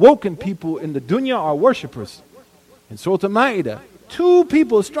most awoken people in the dunya are worshippers. In Surah Al-Ma'idah, 2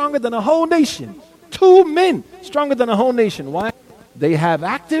 people stronger than a whole nation. 2 men stronger than a whole nation. Why? They have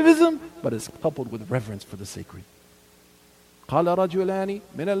activism, but it's coupled with reverence for the sacred. قال رجلان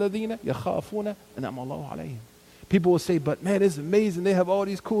من الذين يخافون أنعم الله عليهم. People will say, but man, it's amazing. They have all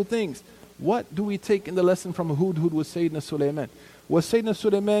these cool things. What do we take in the lesson from Hudhud with Sayyidina Sulaiman? Was Sayyidina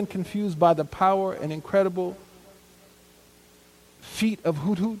Sulaiman confused by the power and incredible feat of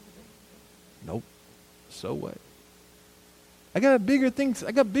Hudhud? Nope. So what? I got bigger things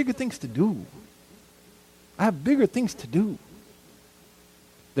to do. I have bigger things to do.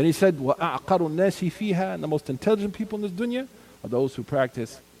 Then he said, وَأَعْقَرُ النَّاسِ فِيهَا, and the most intelligent people in this dunya are those who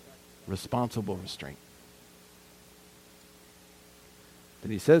practice responsible restraint.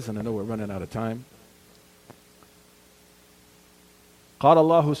 Then he says, and I know we're running out of time, قال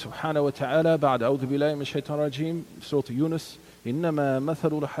الله سبحانه وتعالى بعد أعوذ بالله من الشيطان الرجيم سورة يونس إنما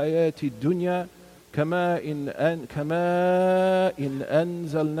مثل الحياة الدنيا كماء إن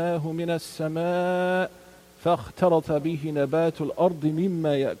أنزلناه من السماء فاختلط به نبات الأرض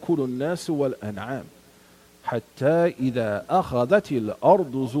مما يأكل الناس والأنعام حتى إذا أخذت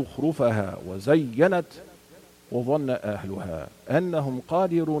الأرض زخرفها وزينت وظن أهلها أنهم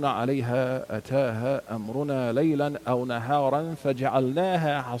قادرون عليها أتاها أمرنا ليلا أو نهارا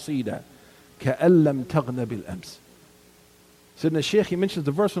فجعلناها حصيدا كأن لم تغن بالأمس. Sayyidina Shaykh, he mentions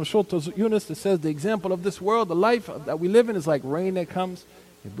the verse from Surah Yunus that says the example of this world, the life that we live in, is like rain that comes.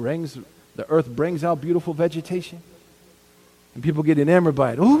 The earth brings out beautiful vegetation. And people get enamored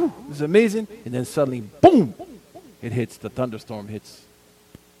by it. Ooh, this is amazing. And then suddenly, boom, it hits. The thunderstorm hits.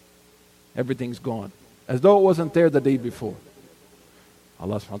 Everything's gone. As though it wasn't there the day before.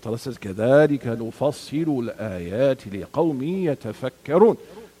 Allah subhanahu wa ta'ala says, كَذَلِكَ نُفَصِّلُ الْآيَاتِ لِقَوْمٍ يَتَفَكَّرُونَ.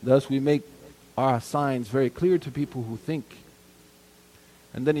 Thus we make our signs very clear to people who think.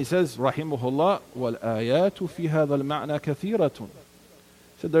 And then he says, Rahimahullah, وَالْآيَاتُ فِي هَذَا الْمَعْنَى كَثِيرَةٌ.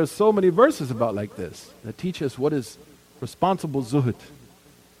 So there's so many verses about like this that teach us what is responsible zuhud.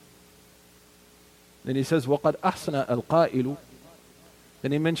 Then he says, وَقَدْ أَحْسَنَ الْقَائِلُ.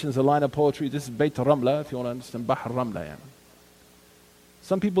 Then he mentions a line of poetry. This is Bayt Ramla, if you want to understand, Bahr Ramla. Yeah.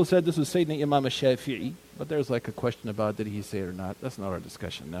 Some people said this was Sayyidina Imam al-Shafi'i, but there's like a question about did he say it or not. That's not our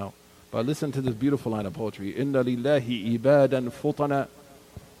discussion now. But listen to this beautiful line of poetry. إِنَّ لِلَّهِ إِبَادًا فُطَنًا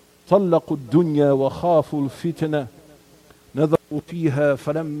طَلَّقُوا الدُّنْيَا وَخَافُوا الْفِتْنَةَ نَظَرُوا فِيهَا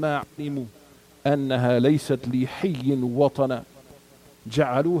فَلَمَّا عَلِمُوا أَنَّهَا لَيْسَتْ لِحِيٍّ وَطَنًا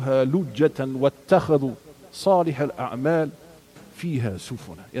جَعَلُوهَا لُجَّةً وَاتَّخَذُوا صَالِحَ الْأَعْمَالِ فِيهَا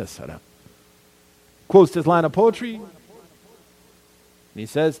سُفُنًا. Yes, salam. Quotes this line of poetry. And he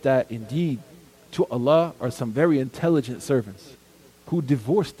says that indeed to Allah are some very intelligent servants who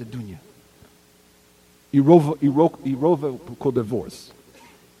divorced the dunya. Irrevocable divorce.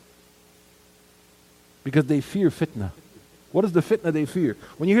 Because they fear fitna. What is the fitna they fear?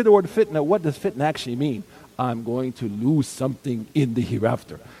 When you hear the word fitna, what does fitna actually mean? I'm going to lose something in the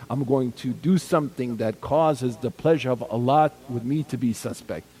hereafter. I'm going to do something that causes the pleasure of Allah with me to be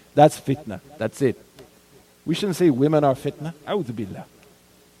suspect. That's fitna. That's it. We shouldn't say women are fitna. A'udhu billah.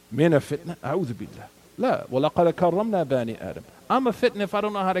 Men are fitna. A'udhu billah. La. وَلَقَدْ كَرَّمْنَا بَنِي آدَمَ. I'm a fitna if I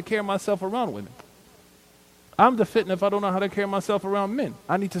don't know how to carry myself around women. I'm the fitna if I don't know how to carry myself around men.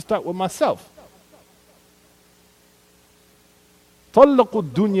 I need to start with myself. طلقوا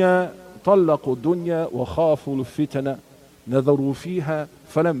الدنيا وخافوا الفتنة نظروا فيها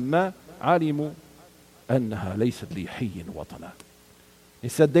فلما علموا أنها ليست لحي وطنا. He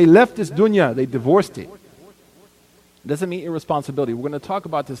said they left this dunya, they divorced it. Doesn't mean irresponsibility. We're going to talk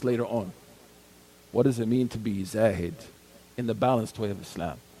about this later on. What does it mean to be zahid in the balanced way of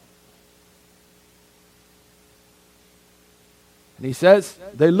Islam? And he says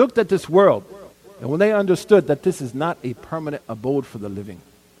they looked at this world And when they understood that this is not a permanent abode for the living,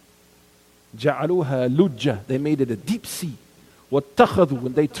 جَعَلُوهَا لُجَّةً, they made it a deep sea. وَاتَّخَذُوا,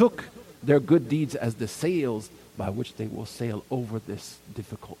 when they took their good deeds as the sails by which they will sail over this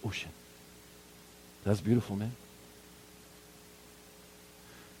difficult ocean. That's beautiful, man.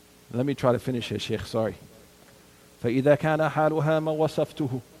 Let me try to finish here, Shaykh, sorry. فَإِذَا كَانَ حَالُهَا مَا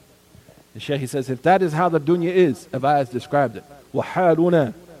وَصَفْتُهُ. The Shaykh, he says, if that is how the dunya is, if I has described it,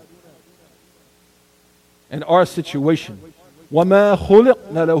 وَحَالُنَا, and our situation, وَمَا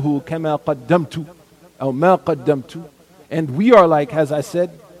خُلِقْنَا لَهُ كَمَا قَدَّمْتُ, أو مَا قَدَّمْتُ, and we are like, as I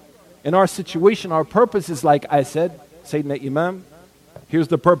said, in our situation, our purpose is like I said, Sayyidina Imam, here's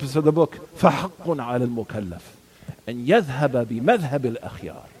the purpose of the book, فَحَقٌّ عَلَى الْمُكَلَّفِ أَنْ يَذْهَبَ بِمَذْهَبِ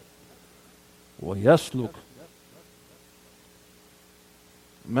الْأَخْيَارِ وَيَسْلُكْ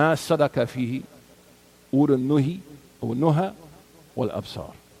ما صدق فيه أولو النهي أو النهى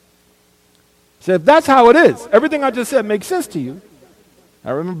والأبصار. So if that's how it is, everything I just said makes sense to you.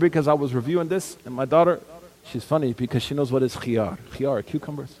 I remember because I was reviewing this, and my daughter, she's funny because she knows what is khiyar. Khiyar are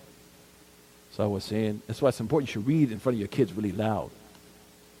cucumbers. So I was saying, that's why it's important you should read in front of your kids really loud.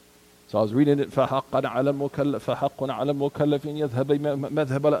 So I was reading it, فَحَقٌّ عَلَى الْمُكَلَّفِ أَنْ يَذْهَبَ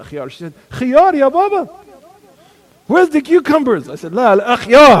مَذْهَبَ الْأَخْيَارِ. She said, khiyar ya baba. Where's the cucumbers? I said, La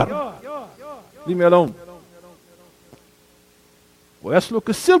al-akhyar. Leave me alone. وَيَسْلُكَ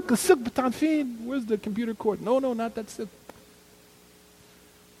السِّلْكَ السِّلْكَ بتعرفين. Where's the computer cord? No, not that silk.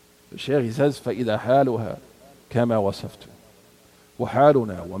 The Shaykh, he says, فَإِذَا حَالُهَا كَمَا وَصَفْتُ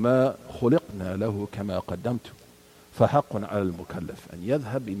وَحَالُنَا وَمَا خُلِقْنَا لَهُ كَمَا قَدَّمْتُ فَحَقٌّ عَلَى الْمُكَلَّفِ أَنْ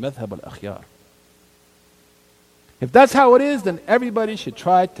يَذْهَبْ بِمَذْهَبِ الْأَخْيَارِ. If that's how it is, then everybody should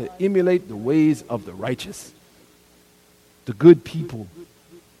try to emulate the ways of the righteous, the good people,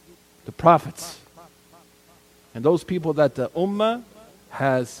 the prophets, and those people that the ummah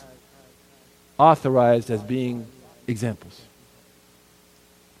has authorized as being examples.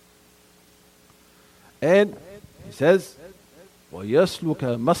 And he says, وَيَسْلُكَ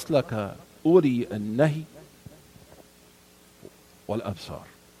مَسْلَكَ أُولِي النَّهِي وَالْأَبْصَارِ,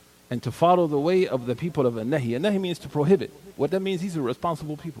 and to follow the way of the people of an-nahi. An-nahi means to prohibit. What that means, these are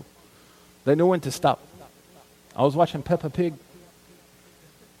responsible people. They know when to stop. I was watching Peppa Pig.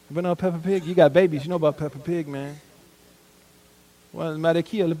 You know Peppa Pig? You got babies, you know about Peppa Pig, man. Well,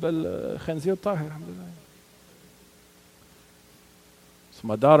 الملكية بالخنزير طاهر الحمد لله. So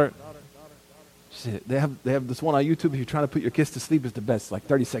my daughter, she said, they have this one on YouTube. If you're trying to put your kids to sleep, it's the best. Like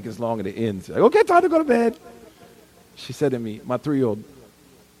 30 seconds long and it ends. Like, okay, time to go to bed. She said to me, my 3-year-old,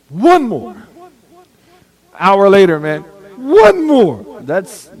 one more. Hour later, man, one more.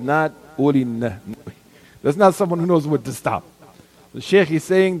 That's not ulina. That's not someone who knows when to stop. The Shaykh is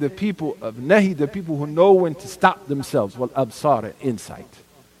saying the people of nahi, the people who know when to stop themselves, wal absar, insight.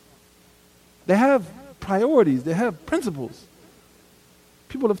 They have priorities, they have principles.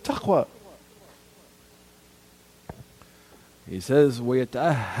 People of taqwa. He says,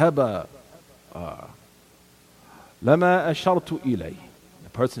 وَيَتَأَهَّبَ لَمَا أَشَرْتُ إِلَيْهِ. The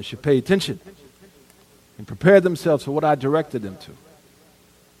person should pay attention and prepare themselves for what I directed them to.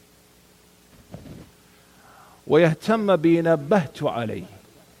 وَيَهْتَمَّ بِنَبَّهْتُ عَلَيْهِ.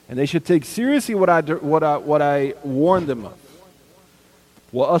 And they should take seriously what I warned them of.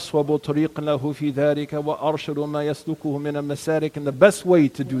 وَأَصْوَبُ طَرِيقٍ لَهُ فِي ذَلِكَ وَأَرْشَدُ مَا يَسْلُكُهُ مِنَ الْمَسَالِكِ. And the best way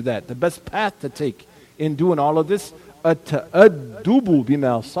to do that, the best path to take in doing all of this, التأدب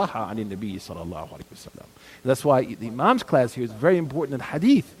بما صح عن النبي صلى الله عليه وسلم. That's why the Imam's class here is very important in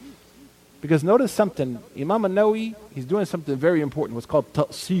Hadith. Because notice something, Imam al-Nawawi, he's doing something very important, what's called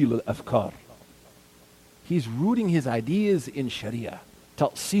ta'sil al-afkar. He's rooting his ideas in Sharia.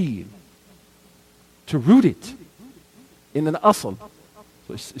 Ta'sil. To root it in an asl.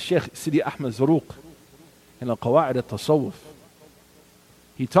 So Sheikh Sidi Ahmed Zaruq in Al-Qawa'id al-Tasawwuf,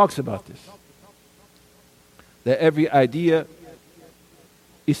 he talks about this. That every idea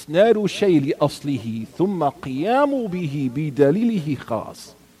إسناد الشيء لأصله ثم قيام به بدليله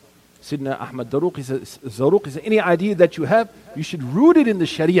خاص. Sidna Ahmad Zaruq says, any idea that you have, you should root it in the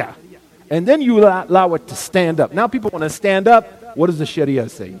Sharia. And then you allow it to stand up. Now people want to stand up. What does the Sharia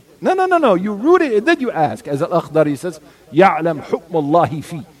say? No. You root it and then you ask. As Al-Akhdari says, يَعْلَمْ حُكْمَ اللَّهِ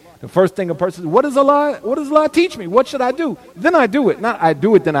فِي. The first thing a person says, what does Allah teach me? What should I do? Then I do it. Not I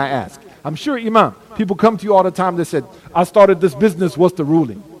do it, then I ask. I'm sure, Imam, people come to you all the time that said, I started this business, what's the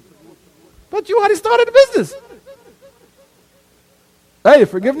ruling? But you already started the business. Hey,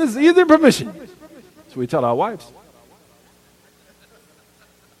 forgiveness is either permission. So we tell our wives.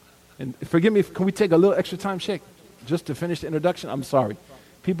 And forgive me, can we take a little extra time, Sheikh, just to finish the introduction? I'm sorry.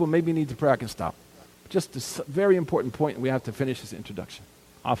 People maybe need to pray, I can stop. Just a very important point, and we have to finish this introduction.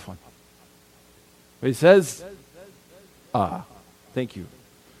 Afwan. He says, thank you.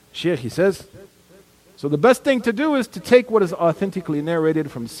 Sheikh, he says, so the best thing to do is to take what is authentically narrated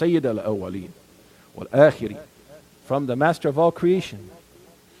from Sayyid al-Awwaleen wal-Akhiri, from the master of all creation.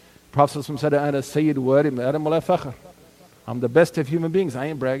 Prophet said, Ana Sayyid Warid min Adam wala fakhr. I'm the best of human beings, I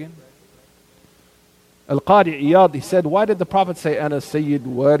ain't bragging. Al-Qadi Iyad, he said, why did the Prophet say, Ana Sayyid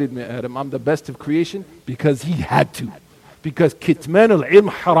Warid min Adam? I'm the best of creation? Because he had to. Because kitman al-ilm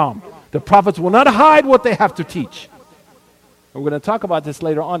haram. The prophets will not hide what they have to teach. We're going to talk about this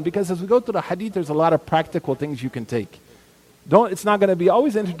later on, because as we go through the hadith, there's a lot of practical things you can take. It's not going to be,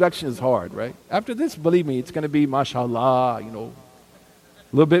 always introduction is hard, right? After this, believe me, it's going to be, mashallah, a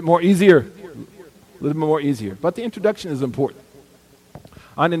little bit more easier. But the introduction is important.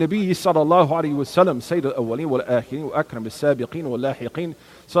 عن النبي صلى الله عليه وسلم سيد الأولين والآخرين وأكرم السابقين واللاحقين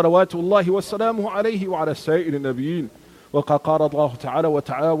صلوات الله وسلامه عليه وعلى سائر النبيين وقد قال الله تعالى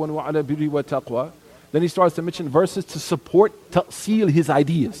وتعاونوا على البر والتقوى. Then he starts to mention verses to support, seal his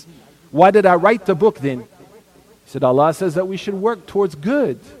ideas. Why did I write the book then? He said, Allah says that we should work towards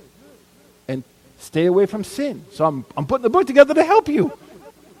good and stay away from sin. So I'm putting the book together to help you.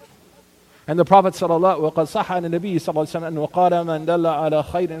 And the Prophet sallallahu وقد صح عن النبي صلى الله عليه وسلم أنه قال من دل على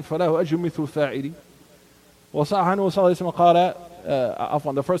خير فله أجر مثل فاعله. وصح عنه صلى الله عليه وسلم قال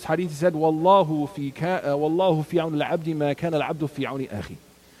عفوا, the first hadith he said والله في عون العبد ما كان العبد في عون أخيه.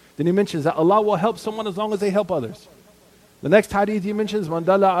 Then he mentions that Allah will help someone as long as they help others. The next hadith he mentions من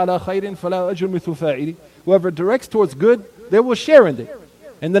دل على خير فله أجر مثل فاعله. Whoever directs towards good, they will share in it.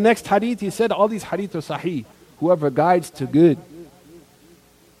 In the next hadith he said, all these hadith are sahih. Whoever guides to good,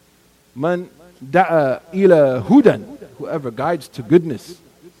 Man da'a ila hudan, whoever guides to goodness,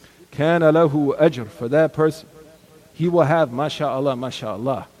 kana lahu ajr, for that person, he will have,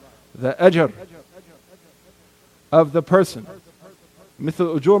 masha'Allah, the ajr of the person.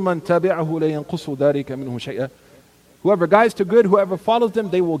 مثل أجور من تابعه لا ينقص ذلك منه شيئا. Whoever guides to good, whoever follows them,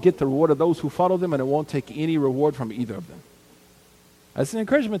 they will get the reward of those who follow them, and it won't take any reward from either of them. That's an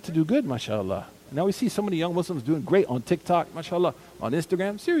encouragement to do good, mashallah. Now we see so many young Muslims doing great on TikTok, mashallah, on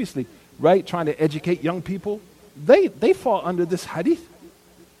Instagram, seriously, right? Trying to educate young people. They fall under this hadith.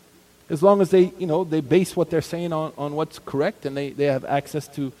 As long as they base what they're saying on what's correct, and they have access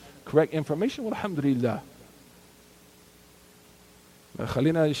to correct information, walhamdulillah.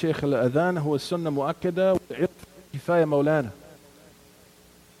 خلينا يا شيخ الأذان هو السنة مؤكدة والعلم كفاية مولانا.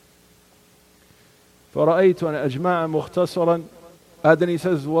 فرأيت أن أجمع مختصرا. Then he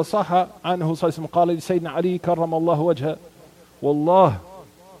says وصح عنه صلى الله عليه وسلم قال لسيدنا علي كرم الله وجهه والله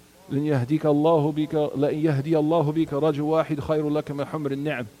لن يهديك الله بك رجل واحد خير لك من حمر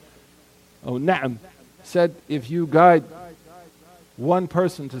النعم. Oh, Na'am said, if you guide one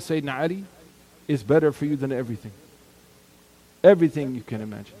person to Sayyidina Ali, is better for you than everything. Everything you can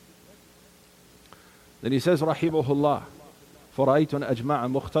imagine. Then he says, رحمه الله فرأيت أن أجمع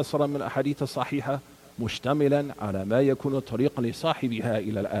مختصرا من أحاديث الصحيحة مشتملا على ما يكون طريقا لصاحبها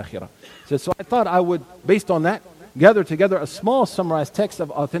إلى الآخرة. So I thought I would, based on that, gather together a small summarized text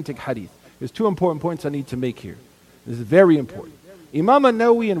of authentic hadith. There's two important points I need to make here. This is very important. Imam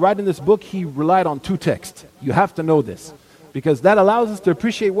al-Nawawi, in writing this book, he relied on two texts. You have to know this, because that allows us to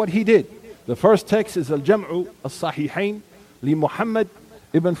appreciate what he did. The first text is Al-Jam'u al-Sahihain li Muhammad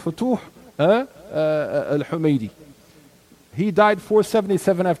ibn Futuh al-Humaydi. He died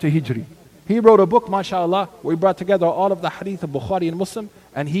 477 after Hijri. He wrote a book, mashallah, where he brought together all of the hadith of Bukhari and Muslim,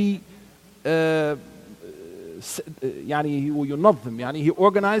 and he he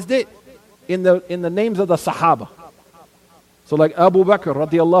organized it in the names of the Sahaba. So like Abu Bakr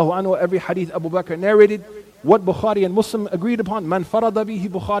radiallahu anhu, every hadith Abu Bakr narrated, what Bukhari and Muslim agreed upon, man farada bihi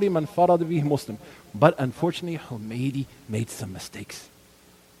Bukhari, man farada bihi Muslim. But unfortunately, Humaydi made some mistakes.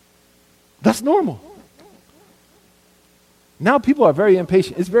 That's normal. Now people are very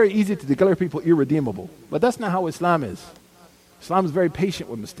impatient. It's very easy to declare people irredeemable. But that's not how Islam is. Islam is very patient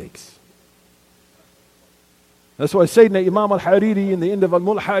with mistakes. That's why Sayyidina Imam al-Hariri in the end of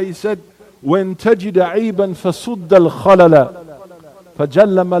Al-Mulha, he said, when تجد عيبا فصد الخلل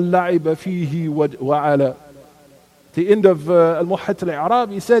فجل من لعب فيه وعلى. The end of Al-Muhat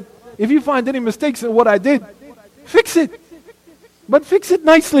al-I'rab, he said, if you find any mistakes in what I did, fix it. But fix it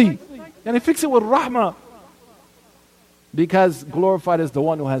nicely. And fix it with rahmah. Because glorified is the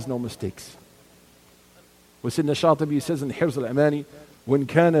one who has no mistakes. Sayyidina Shatibi says in Hirz al-Amani, when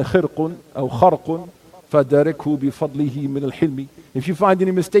كان خرق أو خرق فداركه بفضله من الحلم. If you find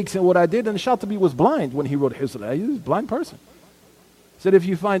any mistakes in what I did, and Shatibi was blind when he wrote Hirz al-Amani. He was a blind person. He said if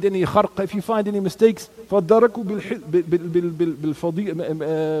you find any kharq, if you find any mistakes, فداركه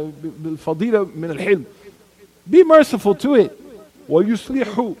بالفضيلة من الحلم. Be merciful to it.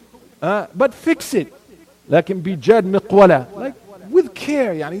 ويصلحه but fix it. لكن بجد مقولة. Like with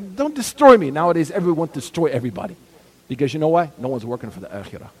care. يعني don't destroy me. Nowadays everyone destroy everybody. Because you know why? No one's working for the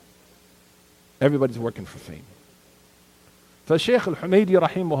akhirah. Everybody's working for fame. فالشيخ الحميدي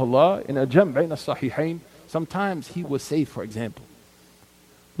رحمه الله in الجمع بين الصحيحين, sometimes he will say, for example,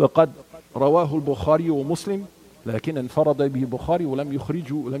 لقد رواه البخاري ومسلم لكن انفرد به البخاري ولم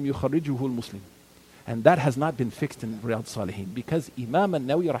يخرجه المسلم. And that has not been fixed in Riyadh Salihin because Imam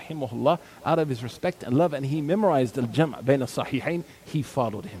al-Nawawi rahimahullah, out of his respect and love, and he memorized al-Jam' bain al-Sahihain, he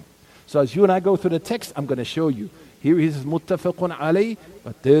followed him. So as you and I go through the text, I'm going to show you. Here he says muttafaqun alayh,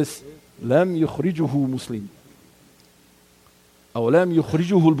 but this lam yukhrijuhu Muslim. Or lam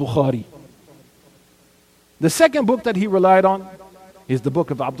yukhrijuhu al-Bukhari. The second book that he relied on is the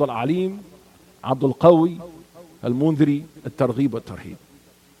book of Abdul Alim, Abdul Qawi, al-Mundhiri, al-Targhib al-Tarhib.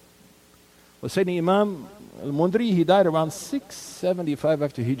 Well, Sayyidina Imam al-Mundhiri, he died around 675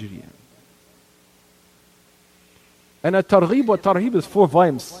 after Hijri. And al-Targhib al-Tarhib is 4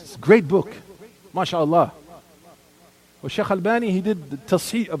 volumes. It's a great book. MashaAllah. Well, Shaykh Albani, he did the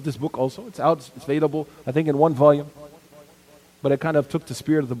tasheeh of this book also. It's out, it's available, I think in 1 volume. But it kind of took the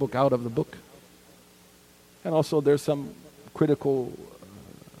spirit of the book out of the book. And also there's some critical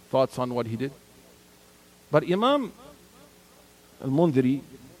thoughts on what he did. But Imam al-Mundhiri,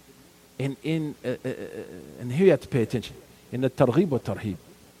 and here you have to pay attention. In the Targhib wa Tarhib.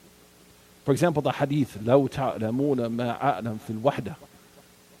 For example, the hadith, لَوْ تَعْلَمُونَ مَا أَعْلَمْ فِي الْوَحْدَةِ.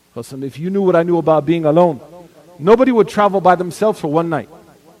 Listen, if you knew what I knew about being alone, nobody would travel by themselves for 1 night.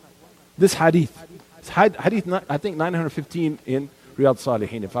 This hadith. It's hadith, I think 915 in Riyadh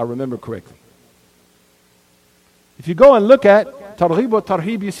Salihin, if I remember correctly. If you go and look at Targhib wa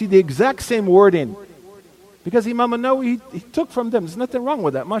Tarhib, you see the exact same word in. Because Imam al-Nawawi, he took from them. There's nothing wrong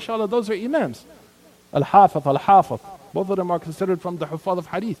with that. MashaAllah, those are Imams. Al-Hafiz, Al-Hafiz. Both of them are considered from the Huffaz of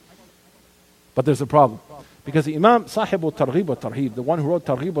Hadith. But there's a problem. Because Imam Sahib al-Targhib wa-Tarhib, the one who wrote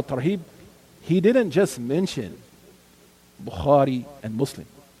Targhib wa-Tarhib, he didn't just mention Bukhari and Muslim.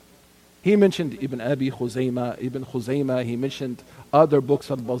 He mentioned Ibn Abi Khuzaymah, he mentioned other books,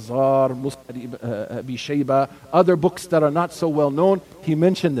 Al-Bazzar, Musnad Abi Shayba, other books that are not so well known, he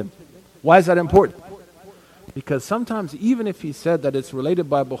mentioned them. Why is that important? Because sometimes even if he said that it's related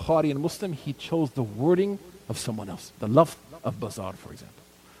by Bukhari and Muslim, he chose the wording of someone else. The lafz of Bazzar, for example.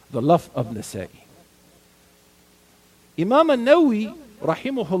 The lafz of Nasa'i. Imam al-Nawawi,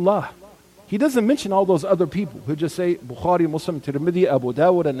 rahimahullah, he doesn't mention all those other people. He'll just say Bukhari, Muslim, Tirmidhi, Abu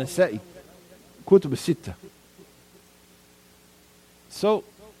Dawud, and Nasa'i. Kutub al-Sitta. So,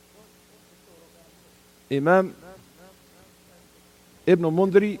 Imam Ibn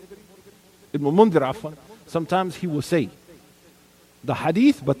Mundhir, sometimes he will say the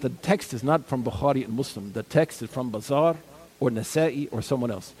hadith, but the text is not from Bukhari and Muslim. The text is from Bazzar or Nasa'i or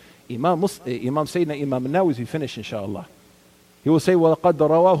someone else. Imam Sayyidina Imam al-Nawawi, as we finish inshallah, he will say, وَلَقَدْ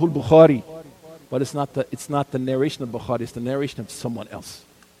رَوَاهُ الْبُخَارِ. But it's not the narration of Bukhari, it's the narration of someone else.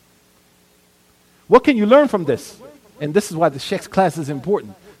 What can you learn from this? And this is why the Sheikh's class is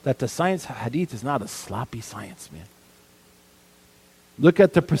important, that the science of hadith is not a sloppy science, man. Look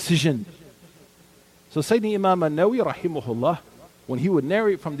at the precision. So Sayyidina Imam al-Nawawi, rahimahullah, when he would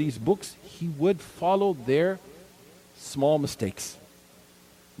narrate from these books, he would follow their small mistakes.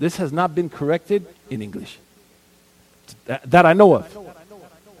 This has not been corrected in English. That I know of.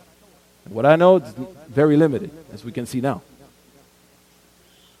 What I know is very limited, as we can see now.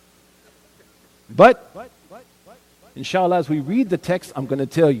 But, inshallah, as we read the text, I'm going to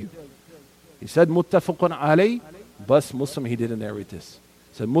tell you. He said, muttafaqun alay, but Muslim, he didn't narrate this.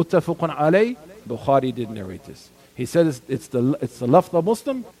 He said, muttafaqun alay, Bukhari didn't narrate this. He said, it's the lafz of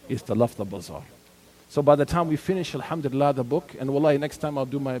Muslim, it's the lafz of Bazzar. So by the time we finish, alhamdulillah, the book, and wallahi, next time I'll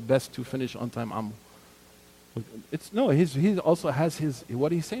do my best to finish on time, Ammu. He also has his,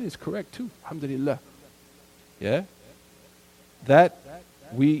 what he's saying is correct too, alhamdulillah. Yeah? That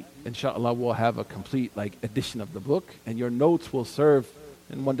we, inshallah, will have a complete edition of the book, and your notes will serve,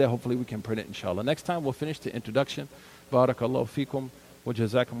 and one day hopefully we can print it, inshallah. Next time we'll finish the introduction. Barakallahu feekum, wa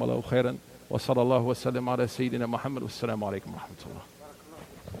jazakum Allahu khairan, wa sallallahu wa sallam ala Sayyidina Muhammad, wa assalamu alaikum wa rahmatullah.